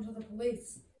shoes went onto the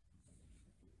police.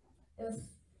 There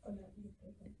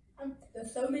were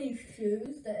so many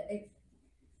shoes that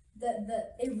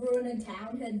everyone in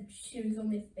town had shoes on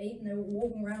their feet, and they were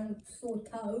walking around with sore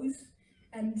toes,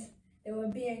 and they were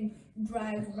being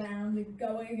dragged around and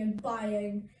going and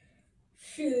buying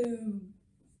shoe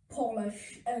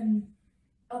polish and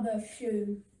other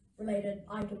shoe related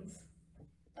items.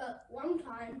 But one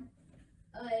time,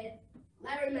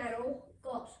 Larry Mannell's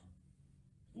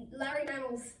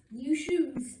new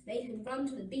shoes made him run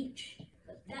to the beach.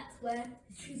 But that's where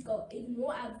his shoes got even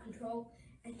more out of control,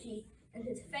 and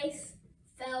his face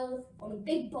fell on a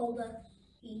big boulder.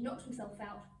 He knocked himself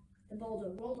out. The boulder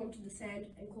rolled onto the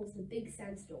sand and caused a big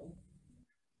sandstorm.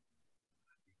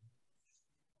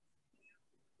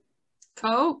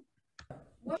 Cool.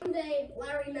 One day,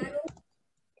 Larry Mannell.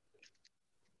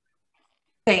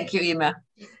 Thank you, Emma.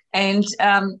 And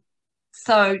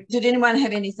so did anyone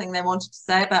have anything they wanted to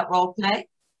say about role play?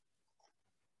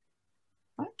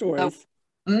 Stories.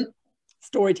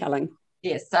 Storytelling.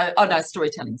 Yes, so, oh no,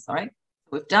 storytelling, sorry.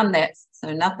 We've done that,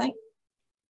 so nothing.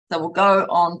 So we'll go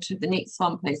on to the next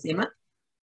one, please, Emma.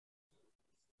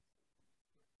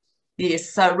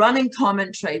 Yes, so running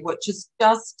commentary, which is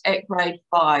just at grade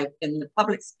 5 in the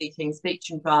public speaking,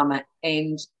 speech and drama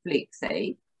and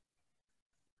flexi.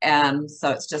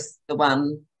 So it's just the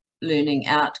one learning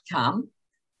outcome.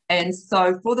 And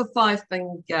so for the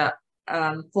 5-finger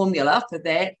formula for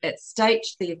that, it's state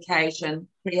the occasion,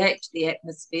 create the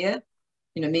atmosphere,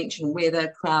 mention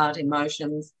weather, crowd,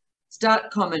 emotions,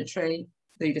 start commentary,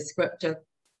 be descriptive,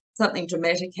 something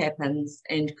dramatic happens,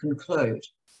 and conclude.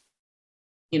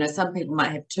 Some people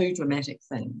might have 2 dramatic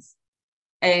things.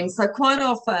 And so quite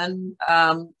often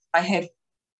I have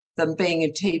them being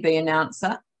a TV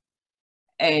announcer,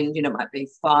 and, it might be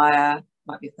fire,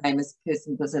 might be a famous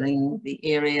person visiting the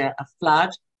area, a flood,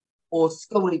 or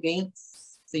school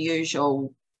events, the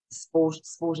usual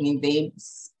sporting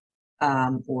events,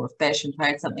 or a fashion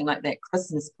parade, something like that,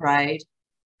 Christmas parade.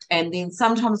 And then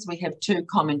sometimes we have 2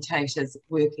 commentators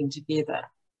working together.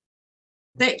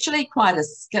 It's actually quite a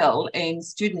skill, and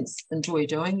students enjoy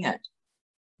doing it.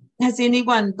 Has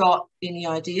anyone got any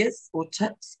ideas or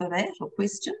tips for that, or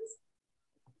questions?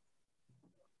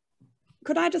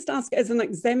 Could I just ask, as an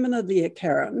examiner there,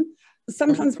 Karen,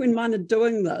 sometimes when mine are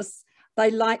doing this,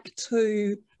 they like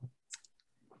to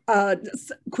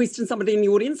question somebody in the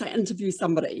audience, they interview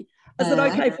somebody. Is it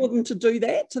okay for them to do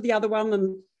that to the other one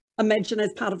and imagine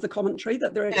as part of the commentary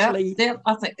that they're actually... Yeah,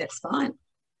 I think that's fine.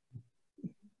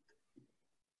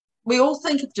 We all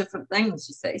think of different things,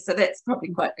 you see, so that's probably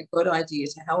quite a good idea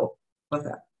to help with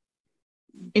it.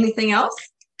 Anything else?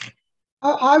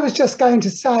 I was just going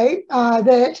to say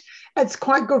that it's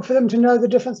quite good for them to know the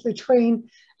difference between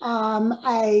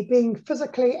being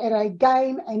physically at a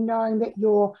game and knowing that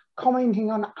you're commenting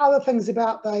on other things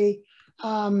about the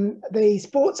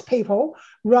sports people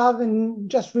rather than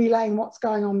just relaying what's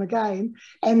going on in the game,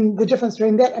 and the difference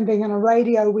between that and being on a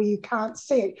radio where you can't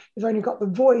see it. You've only got the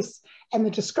voice and the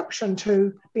description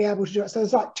to be able to do it. So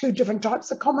there's like 2 different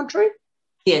types of commentary.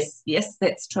 Yes,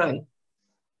 that's true.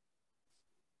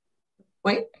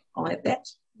 Wait, I'll add that.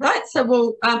 Right, so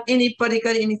will anybody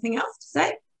got anything else to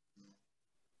say?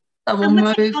 So we'll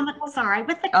move. With the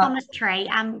commentary,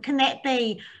 can that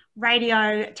be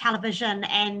radio, television,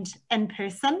 and in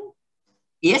person?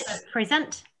 Yes. So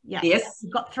present? Yeah. Yes.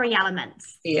 You've got 3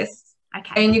 elements. Yes.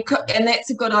 Okay. And that's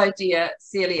a good idea,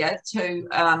 Celia, to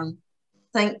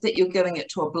think that you're giving it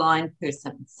to a blind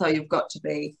person. So you've got to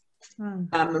be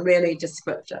really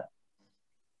descriptive.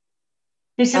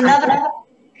 There's another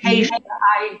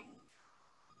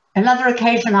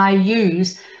occasion I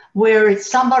use where it's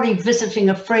somebody visiting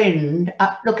a friend,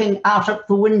 looking out at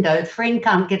the window, friend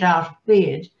can't get out of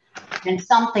bed, and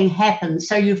something happens.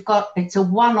 So it's a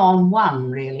one-on-one,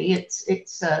 really.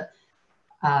 It's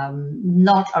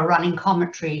not a running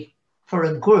commentary for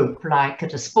a group like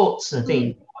at a sports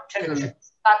event or television.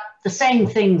 But the same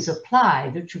things apply,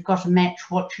 that you've got to match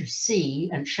what you see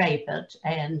and shape it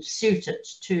and suit it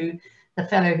to the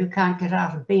fellow who can't get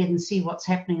out of bed and see what's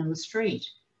happening in the street.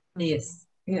 Yes,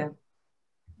 yeah.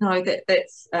 No,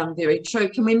 that's very true.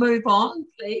 Can we move on,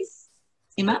 please,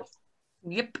 Emma?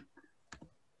 Yep.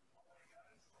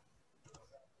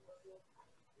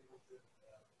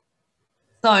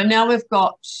 So now we've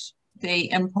got the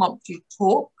impromptu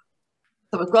talk.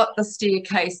 So we've got the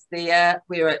staircase there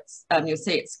where it's, you'll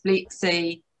see it's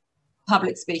flexi,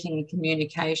 public speaking and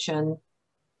communication,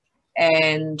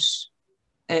 and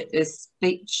it is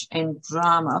speech and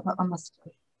drama. But I must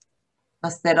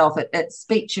that off. It's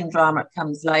speech and drama, it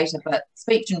comes later, but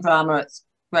speech and drama, it's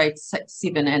grade 6,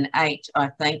 7 and 8, I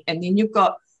think. And then you've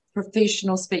got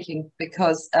professional speaking,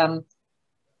 because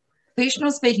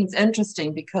professional speaking is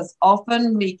interesting because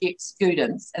often we get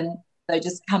students and they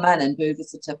just come in and do the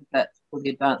certificate or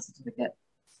the advanced certificate,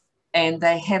 and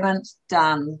they haven't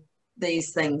done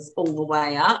these things all the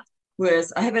way up.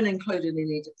 Whereas I haven't included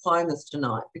any diplomas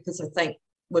tonight because I think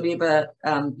whatever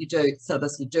you do,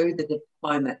 syllabus you do the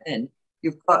diploma in,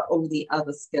 you've got all the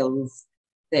other skills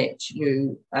that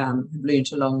you have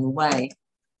learnt along the way.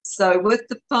 So with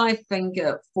the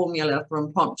 5-finger formula for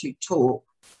impromptu talk,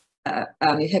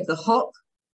 you have the hook,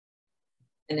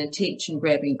 an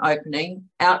attention-grabbing opening,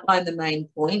 outline the main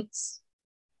points,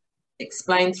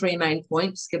 explain 3 main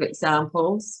points, give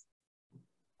examples,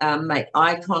 make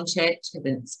eye contact, have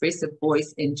an expressive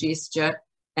voice and gesture,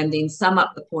 and then sum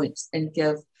up the points and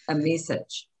give a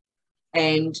message.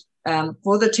 And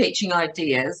for the teaching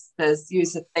ideas, there's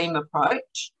use a theme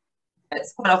approach.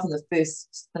 It's quite often the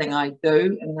first thing I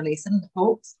do in the lesson, the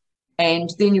talks. And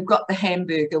then you've got the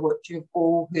hamburger, which you've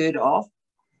all heard of.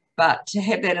 But to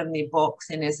have that in their books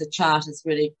and as a chart is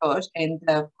really good. And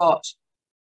they've got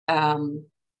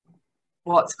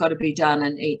what's got to be done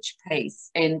in each piece.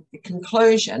 And the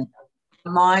conclusion,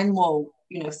 mine will,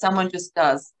 you know, if someone just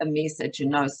does a message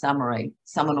and no summary,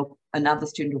 another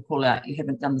student will call out, you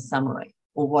haven't done the summary,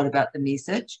 or what about the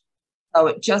message? So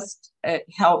it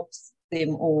helps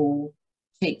them all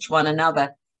teach one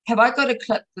another. Have I got a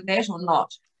clip for that or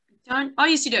not? Don't. Oh,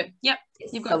 yes, you do. Yep,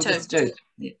 you've got 2. Just do.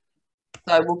 Yeah.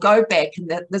 So we'll go back,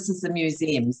 and this is the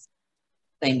museums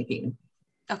thing again.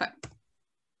 Okay.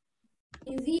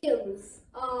 Museums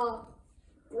are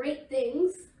great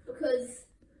things because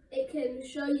it can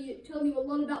tell you a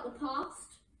lot about the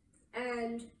past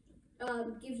and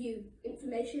give you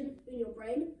information in your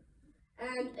brain.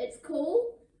 And it's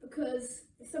cool because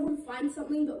if someone finds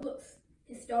something that looks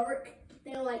historic,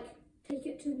 they'll like take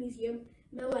it to a museum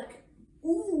and they're like,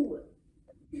 ooh,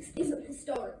 this isn't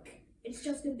historic. It's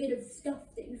just a bit of stuff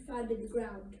that you found in the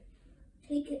ground.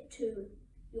 Take it to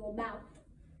your mouth.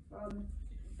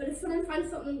 But if someone finds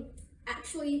something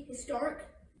actually historic,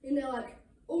 then they're like,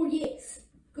 oh yes,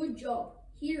 good job.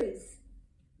 Here is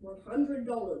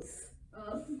 $100.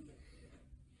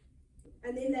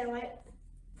 And then they like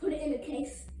put it in a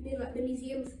case. And then like the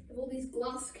museums have all these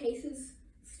glass cases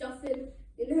stuffed in.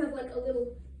 Then they have like a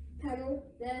little panel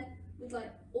there with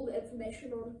like all the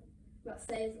information on that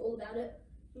says all about it.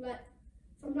 And, like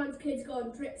sometimes kids go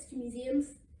on trips to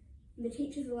museums and the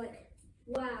teachers are like,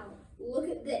 wow, look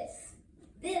at this.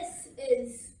 This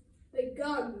is the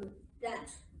gun that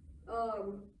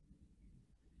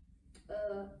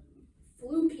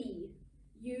Floopy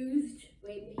used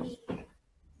when he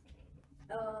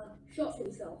shot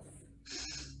himself.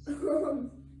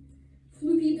 Floopy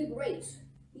the Great.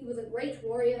 He was a great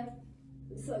warrior,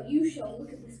 and so you shall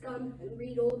look at this gun and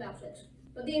read all about it.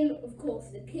 But then, of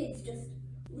course, the kids just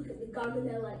look at the gun and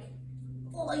they're like,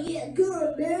 oh yeah,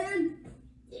 good man!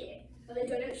 Yeah. But they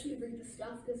don't actually read the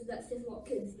stuff because that's just what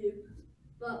kids do.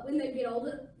 But when they get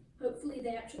older, hopefully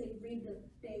they actually read the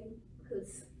thing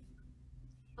because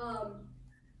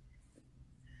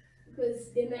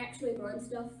then they actually learn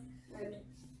stuff. And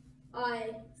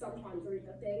I sometimes read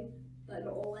the thing, but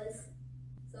not always.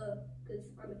 So, because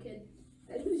I'm a kid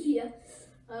and yeah.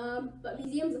 But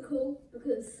museums are cool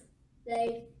because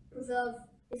they preserve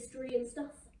history and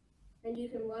stuff, and you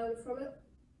can learn from it.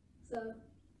 So,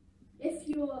 if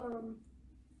you're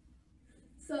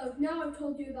so now I've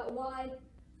told you about why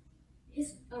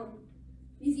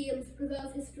museums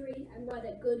preserve history and why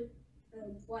they're good,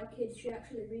 and why kids should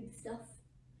actually read the stuff.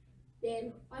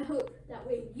 Then I hope that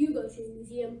when you go to a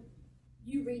museum,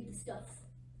 you read the stuff.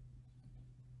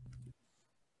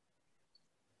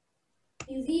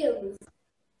 Museums.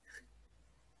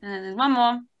 And there's one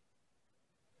more.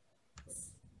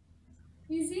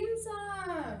 Museums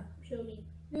are... Show me.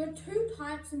 There are 2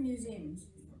 types of museums.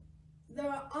 There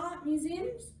are art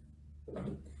museums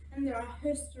and there are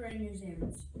history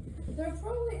museums. There are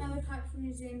probably other types of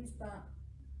museums, but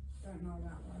I don't know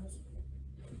about those.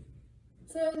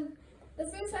 So the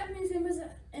first type of museum is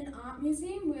an art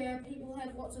museum where people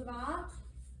have lots of art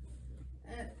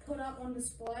put up on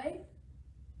display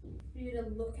for you to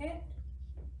look at.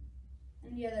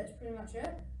 And yeah, that's pretty much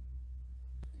it.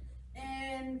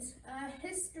 And a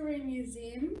history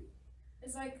museum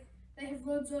is like, they have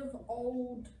loads of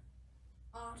old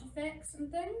artifacts and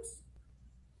things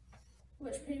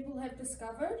which people have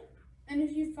discovered. And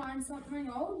if you find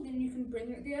something old, then you can bring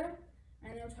it there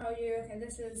and they'll tell you, okay,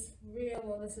 this is real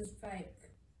or this is fake.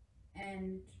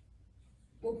 And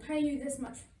we'll pay you this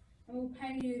much, and we'll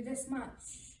pay you this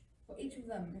much for each of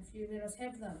them if you let us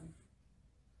have them.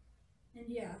 And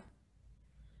yeah.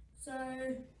 So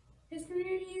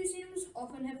history museums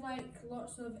often have like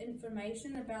lots of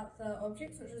information about the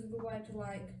objects, which is a good way to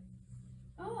like,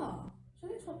 oh, so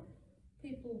that's what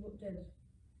people did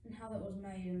and how that was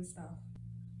made and stuff.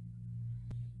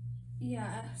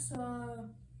 Yeah, so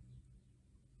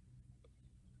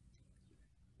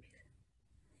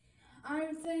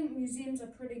I think museums are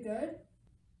pretty good,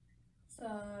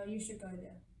 so you should go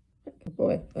there. Good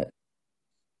boy.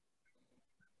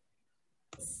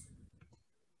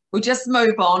 we'll just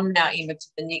move on now, Emma, to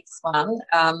the next one.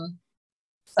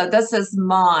 So this is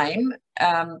mime,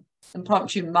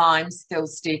 impromptu mime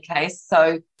skills staircase.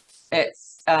 So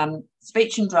it's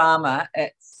speech and drama,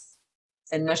 it's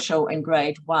initial in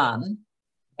grade 1,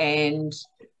 and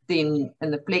then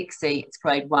in the flexi, it's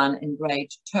grade 1 and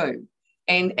grade 2.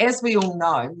 And as we all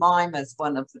know, mime is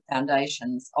one of the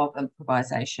foundations of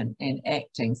improvisation and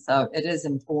acting, so it is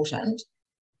important.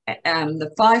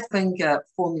 The 5-finger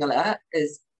formula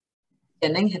is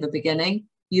beginning, have a beginning,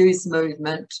 use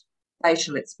movement,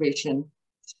 facial expression,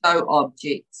 show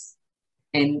objects,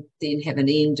 and then have an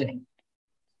ending.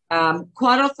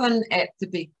 Quite often at the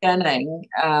beginning,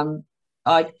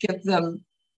 I give them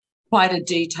quite a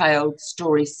detailed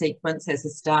story sequence as a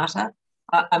starter.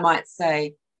 I might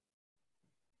say,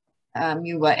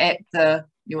 you were at the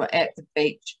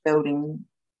beach building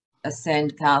a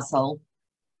sandcastle,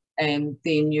 and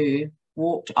then you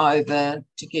walked over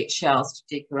to get shells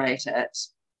to decorate it,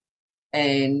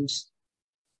 and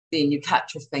then you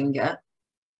cut your finger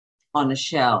on a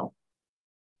shell,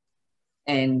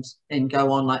 and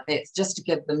go on like that, just to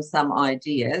give them some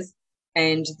ideas.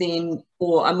 And then,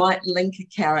 or I might link a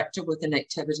character with an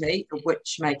activity, a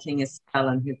witch making a spell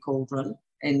in her cauldron,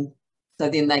 and so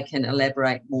then they can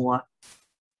elaborate more.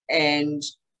 And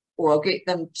or I'll get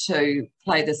them to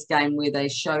play this game where they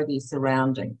show their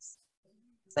surroundings.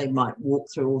 They might walk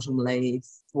through autumn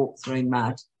leaves, walk through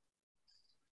mud,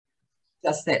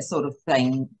 just that sort of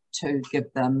thing to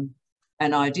give them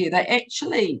an idea. They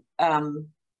actually,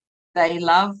 they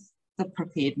love the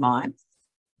prepared mimes,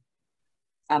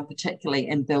 particularly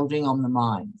in building on the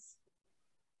mimes.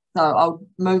 So I'll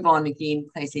move on again,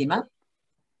 please, Emma.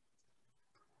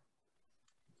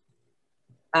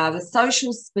 The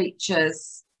social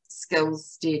speeches skills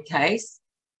staircase.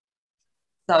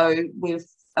 So we've,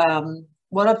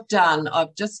 what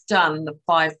I've just done the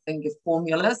 5-finger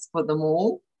formulas for them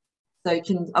all. So you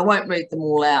can, I won't read them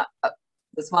all out, but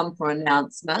there's one for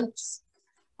announcements,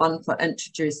 one for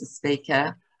introduce a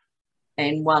speaker,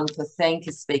 and one for thank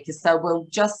a speaker. So we'll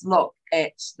just look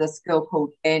at this girl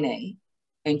called Annie,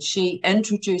 and she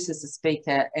introduces a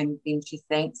speaker and then she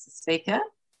thanks the speaker.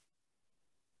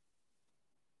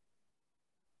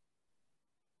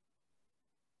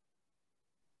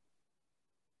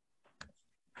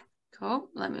 Cool.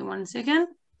 Let me 1 second.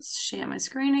 Let's share my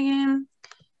screen again.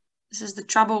 This is the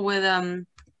trouble with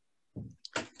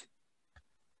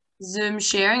Zoom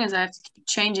sharing, is I have to keep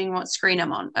changing what screen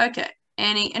I'm on. Okay.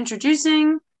 Annie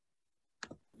introducing.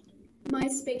 My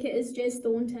speaker is Jez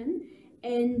Thornton,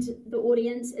 and the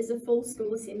audience is a full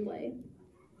school assembly.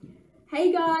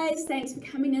 Hey guys, thanks for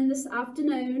coming in this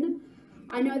afternoon.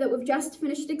 I know that we've just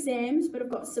finished exams, but I've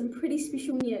got some pretty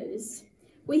special news.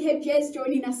 We have Jez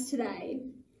joining us today.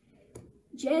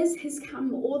 Jez has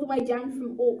come all the way down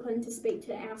from Auckland to speak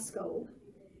to our school.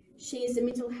 She is a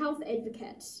mental health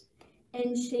advocate,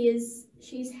 and she's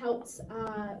helped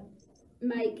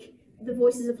make the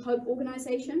Voices of Hope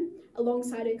organisation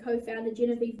alongside her co-founder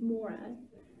Genevieve Mora.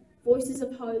 Voices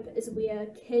of Hope is where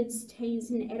kids,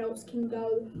 teens and adults can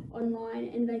go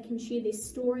online and they can share their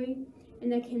story,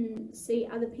 and they can see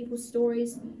other people's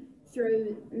stories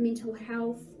through mental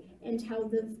health and how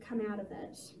they've come out of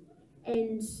it.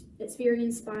 And it's very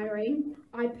inspiring.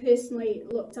 I personally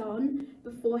looked on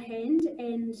beforehand,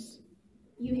 and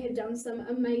you have done some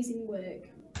amazing work.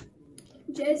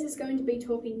 Jez is going to be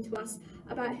talking to us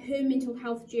about her mental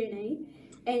health journey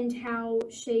and how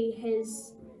she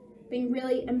has been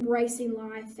really embracing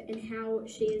life, and how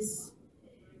she's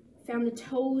found the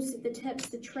tools, the tips,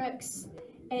 the tricks,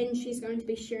 and she's going to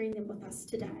be sharing them with us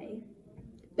today.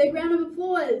 Big round of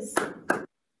applause.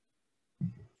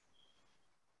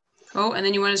 Cool. And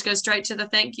then you want to go straight to the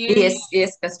thank you?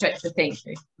 Yes, go straight to the thank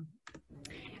you.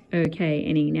 Okay,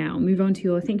 Annie, now move on to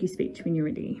your thank you speech when you're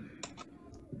ready.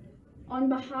 On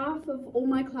behalf of all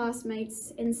my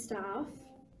classmates and staff,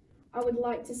 I would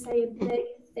like to say a big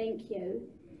thank you.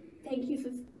 Thank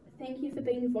you for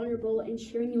being vulnerable and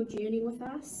sharing your journey with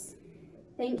us.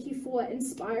 Thank you for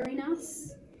inspiring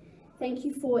us. Thank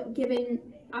you for giving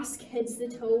us kids the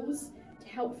tools to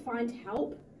help find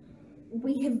help.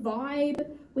 We have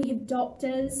Vibe, we have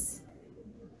doctors,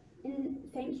 and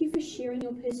thank you for sharing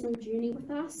your personal journey with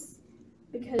us,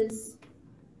 because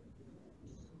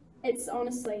it's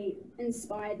honestly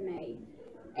inspired me.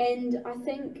 And I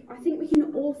think we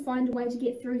can all find a way to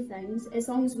get through things as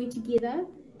long as we're together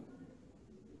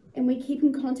and we keep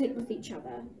in contact with each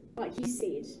other, like you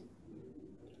said.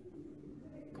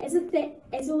 As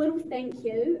a little thank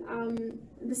you,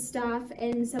 the staff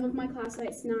and some of my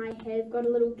classmates and I have got a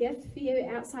little gift for you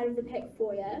outside of the pack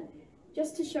foyer,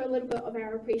 just to show a little bit of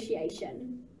our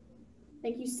appreciation.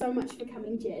 Thank you so much for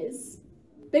coming, Jazz.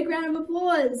 Big round of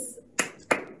applause.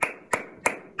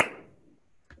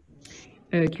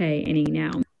 Okay, Annie,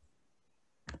 now.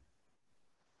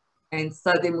 And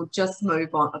so then we'll just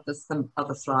move on to some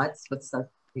other slides with some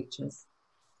features.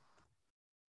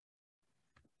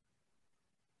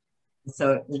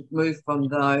 So we'll move from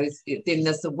those. Then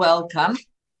there's the welcome.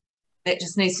 That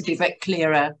just needs to be a bit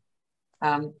clearer.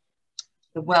 The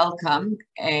welcome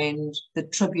and the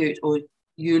tribute or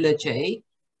eulogy.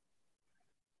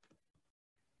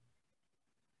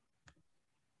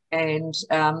 And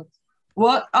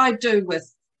what I do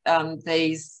with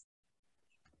these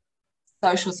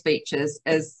social speeches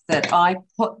is that I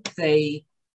put the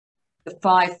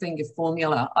 5-finger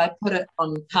formula, I put it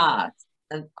on cards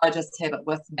and I just have it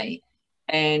with me.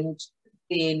 And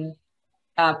then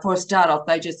for a start off,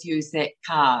 they just use that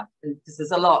card because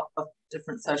there's a lot of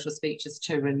different social speeches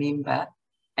to remember,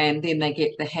 and then they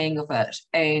get the hang of it.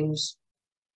 And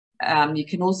you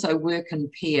can also work in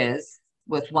pairs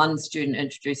with one student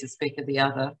introduce a speaker, the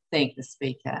other thank the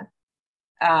speaker.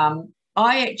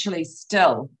 I actually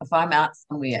still, if I'm out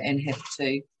somewhere and have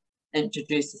to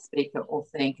introduce a speaker or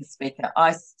thank a speaker,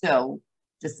 I still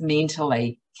just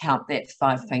mentally count that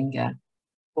 5-finger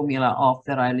formula off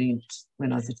that I learned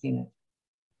when I was a teenager.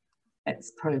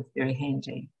 It's proved very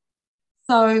handy.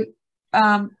 So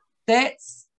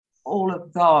that's all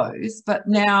of those. But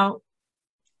now,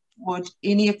 would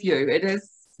any of you, it is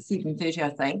 7:30, I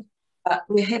think, but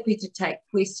we're happy to take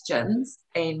questions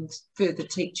and further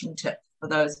teaching tips for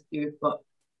those of you who've got a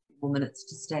few more minutes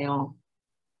to stay on.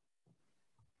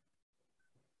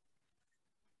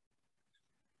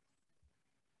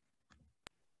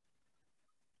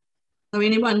 So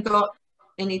anyone got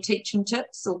any teaching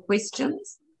tips or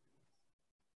questions?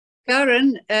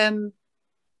 Karen,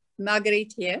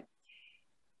 Marguerite here.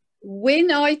 When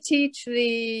I teach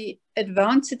the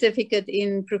advanced certificate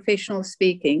in professional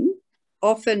speaking,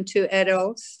 often to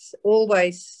adults,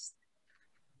 always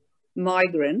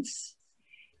migrants,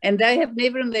 and they have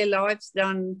never in their lives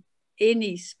done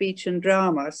any speech and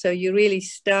drama, so you're really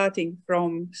starting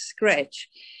from scratch.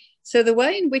 So the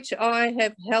way in which I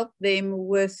have helped them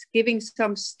with giving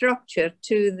some structure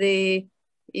to their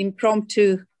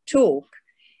impromptu talk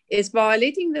is by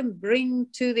letting them bring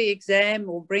to the exam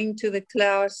or bring to the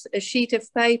class a sheet of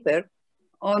paper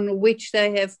on which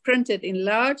they have printed in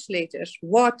large letters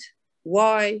what,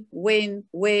 why, when,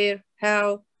 where,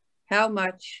 how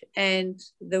much, and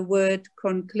the word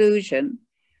conclusion.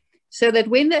 So that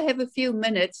when they have a few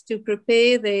minutes to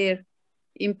prepare their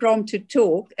impromptu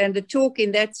talk, and the talk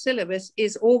in that syllabus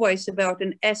is always about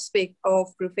an aspect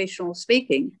of professional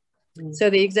speaking. So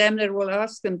the examiner will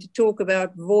ask them to talk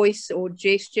about voice or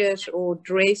gestures or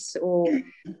dress or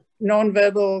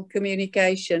nonverbal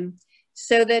communication,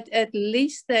 so that at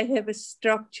least they have a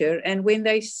structure. And when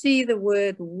they see the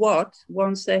word what,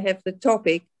 once they have the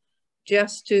topic,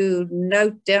 just to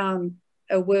note down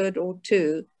a word or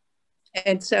two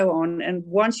and so on. And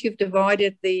once you've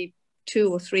divided the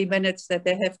 2 or 3 minutes that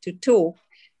they have to talk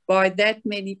by that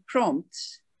many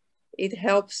prompts, it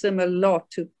helps them a lot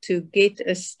to get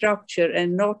a structure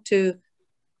and not to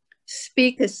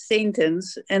speak a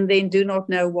sentence and then do not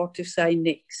know what to say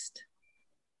next.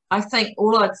 I think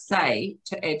all I'd say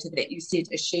to add to that, you said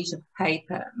a sheet of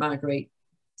paper, Marguerite.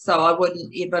 So I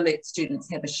wouldn't ever let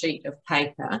students have a sheet of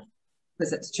paper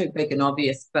because it's too big and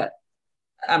obvious. But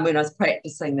when I was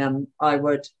practicing them, I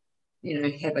would,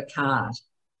 have a card.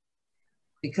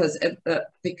 Because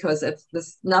if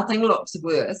this, nothing looks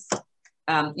worse.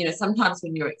 Sometimes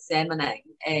when you're examining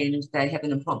and they have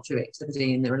an impromptu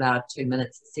activity and they're allowed 2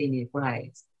 minutes of senior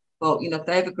grades, well, if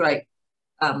they have a great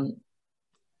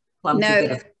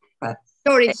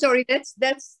sorry,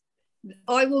 that's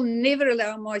I will never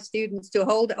allow my students to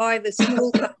hold either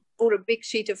school card or a big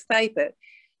sheet of paper.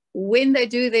 When they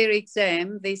do their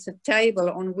exam, there's a table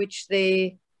on which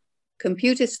their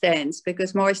computer stands,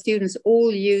 because my students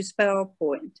all use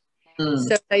PowerPoint.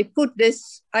 So they put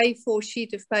this A4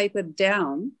 sheet of paper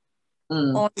down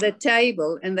on the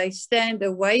table and they stand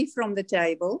away from the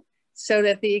table so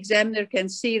that the examiner can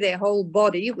see their whole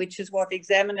body, which is what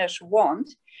examiners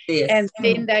want. Yes. And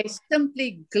then they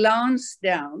simply glance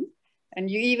down,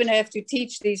 and you even have to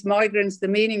teach these migrants the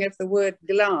meaning of the word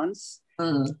glance.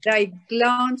 They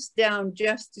glance down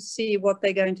just to see what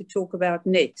they're going to talk about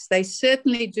next. They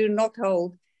certainly do not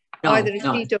hold either a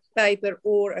sheet of paper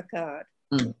or a card.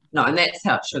 No, and that's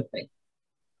how it should be.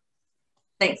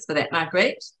 Thanks for that,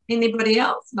 Margaret. Anybody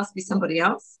else? Must be somebody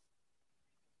else.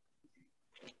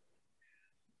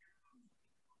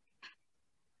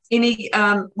 Any,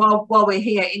 while we're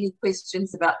here, any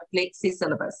questions about the Flexi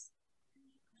syllabus?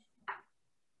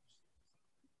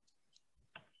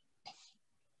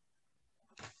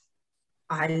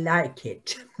 I like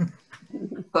it.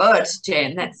 Good,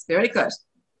 Jan, that's very good.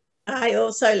 I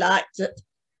also liked it.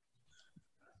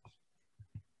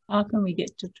 How can we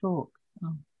get to talk?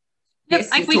 Oh. Yes,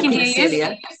 if we can hear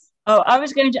you. Oh, I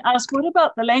was going to ask, what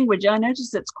about the language? I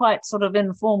noticed it's quite sort of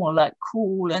informal, like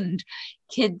cool and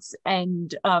kids.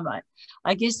 And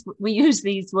I guess we use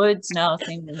these words now, I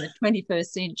think, in the 21st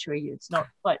century. It's not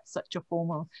quite such a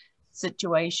formal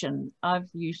situation. I've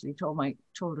usually told my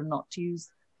children not to use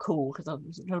cool because I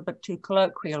was a little bit too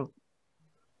colloquial.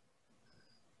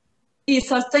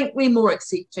 Yes, I think we're more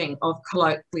accepting of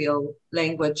colloquial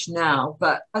language now,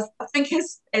 but I think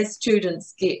as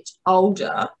students get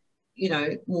older, you know,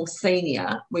 more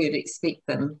senior, we would expect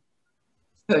them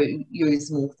to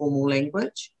use more formal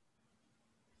language.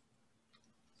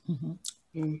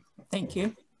 Thank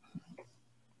you.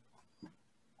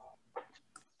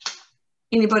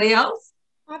 Anybody else?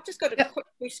 I've just got a quick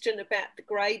question about the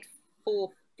grade 4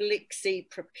 Flexi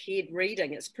prepared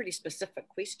reading. It's a pretty specific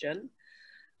question.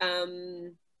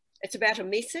 It's about a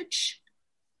message.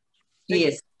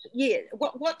 Yes. Yeah.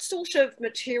 What sort of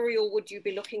material would you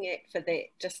be looking at for that?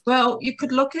 Just well, you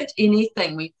could look at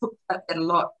anything. We put that a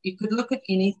lot. You could look at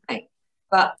anything,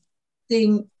 but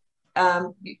then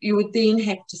you would then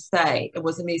have to say it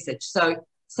was a message. So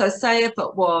say if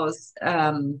it was,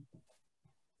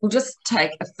 we'll just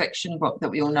take a fiction book that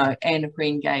we all know, Anne of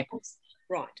Green Gables.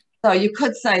 Right. So you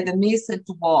could say the message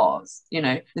was, you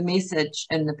know, the message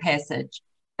in the passage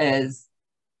is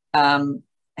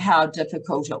how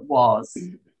difficult it was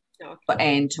for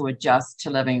Anne to adjust to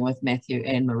living with Matthew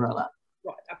and Marilla.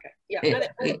 Right, okay. Yeah.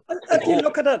 If you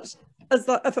look at it as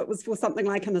if it was for something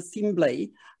like an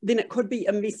assembly, then it could be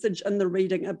a message in the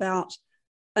reading about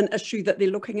an issue that they're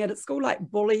looking at school, like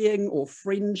bullying or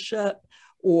friendship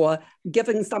or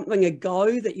giving something a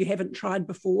go that you haven't tried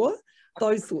before,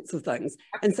 those sorts of things.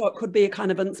 And so it could be a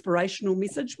kind of inspirational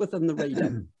message within the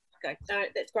reading. Okay, no,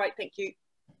 that's great, thank you.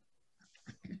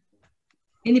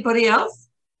 Anybody else?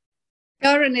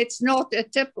 Karen, it's not a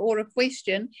tip or a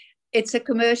question, it's a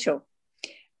commercial.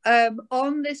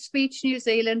 On the Speech New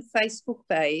Zealand Facebook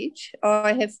page,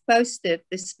 I have posted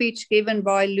the speech given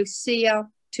by Lucia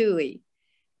Tui,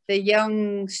 the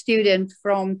young student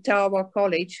from Tawa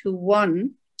College who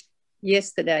won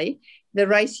yesterday the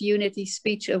Race Unity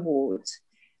Speech Awards.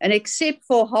 And except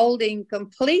for holding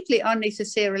completely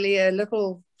unnecessarily a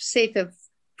little set of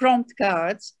prompt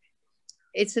cards,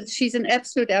 she's an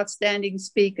absolute outstanding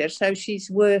speaker, so she's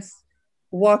worth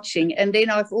watching. And then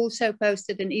I've also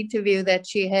posted an interview that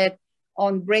she had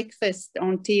on Breakfast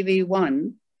on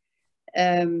TV1,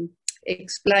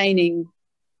 explaining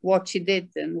what she did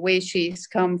and where she's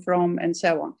come from and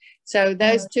so on. So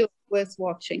those two are worth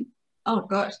watching. Oh,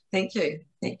 gosh, thank you.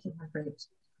 Thank you, Margaret.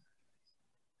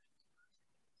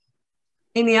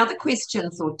 Any other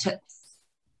questions or tips?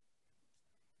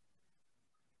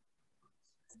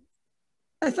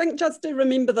 I think just to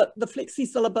remember that the Flexi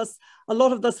syllabus, a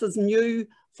lot of this is new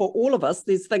for all of us.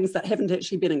 There's things that haven't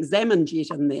actually been examined yet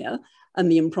in there, in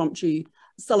the Impromptu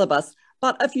syllabus.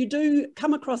 But if you do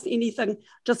come across anything,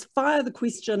 just fire the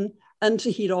question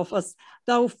into head office.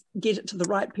 They'll get it to the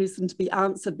right person to be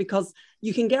answered, because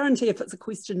you can guarantee if it's a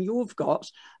question you've got,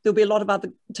 there'll be a lot of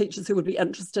other teachers who would be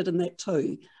interested in that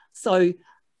too. So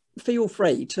feel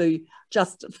free to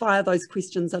just fire those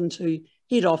questions into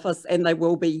head office and they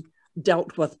will be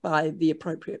dealt with by the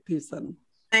appropriate person.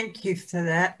 Thank you for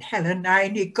that, Helen. I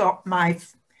only got my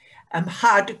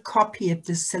hard copy of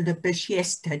the syllabus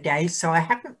yesterday, so I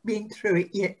haven't been through it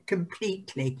yet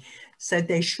completely. So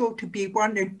there's sure to be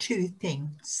one or two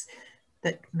things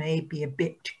that may be a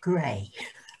bit grey.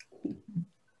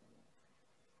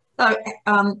 So,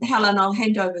 Helen, I'll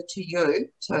hand over to you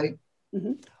to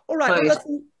All right, well,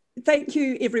 listen, thank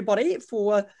you everybody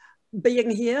for being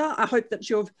here. I hope that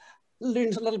you've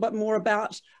learned a little bit more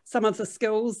about some of the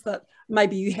skills that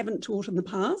maybe you haven't taught in the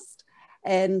past.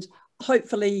 And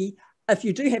hopefully, if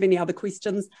you do have any other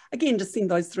questions, again, just send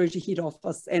those through to head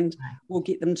office and we'll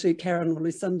get them to Karen or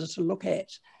Lucinda to look at.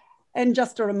 And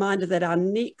just a reminder that our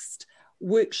next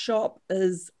workshop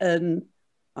is in,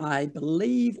 I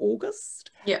believe,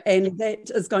 August. Yeah. And that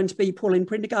is going to be Pauline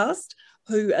Prendergast,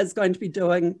 who is going to be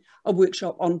doing a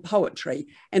workshop on poetry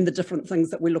and the different things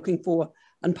that we're looking for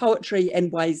in poetry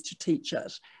and ways to teach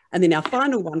it. And then our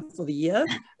final one for the year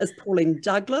is Pauline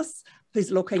Douglas,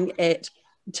 who's looking at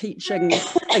teaching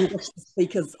English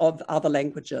speakers of other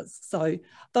languages. So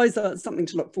those are something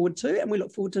to look forward to, and we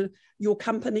look forward to your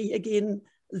company again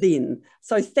then.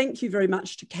 So thank you very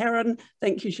much to Karen,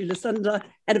 thank you to Lucinda,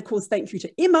 and of course thank you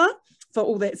to Emma for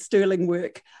all that sterling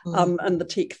work and the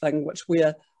tech thing, which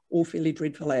we're all fairly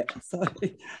dreadful at. So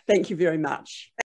thank you very much.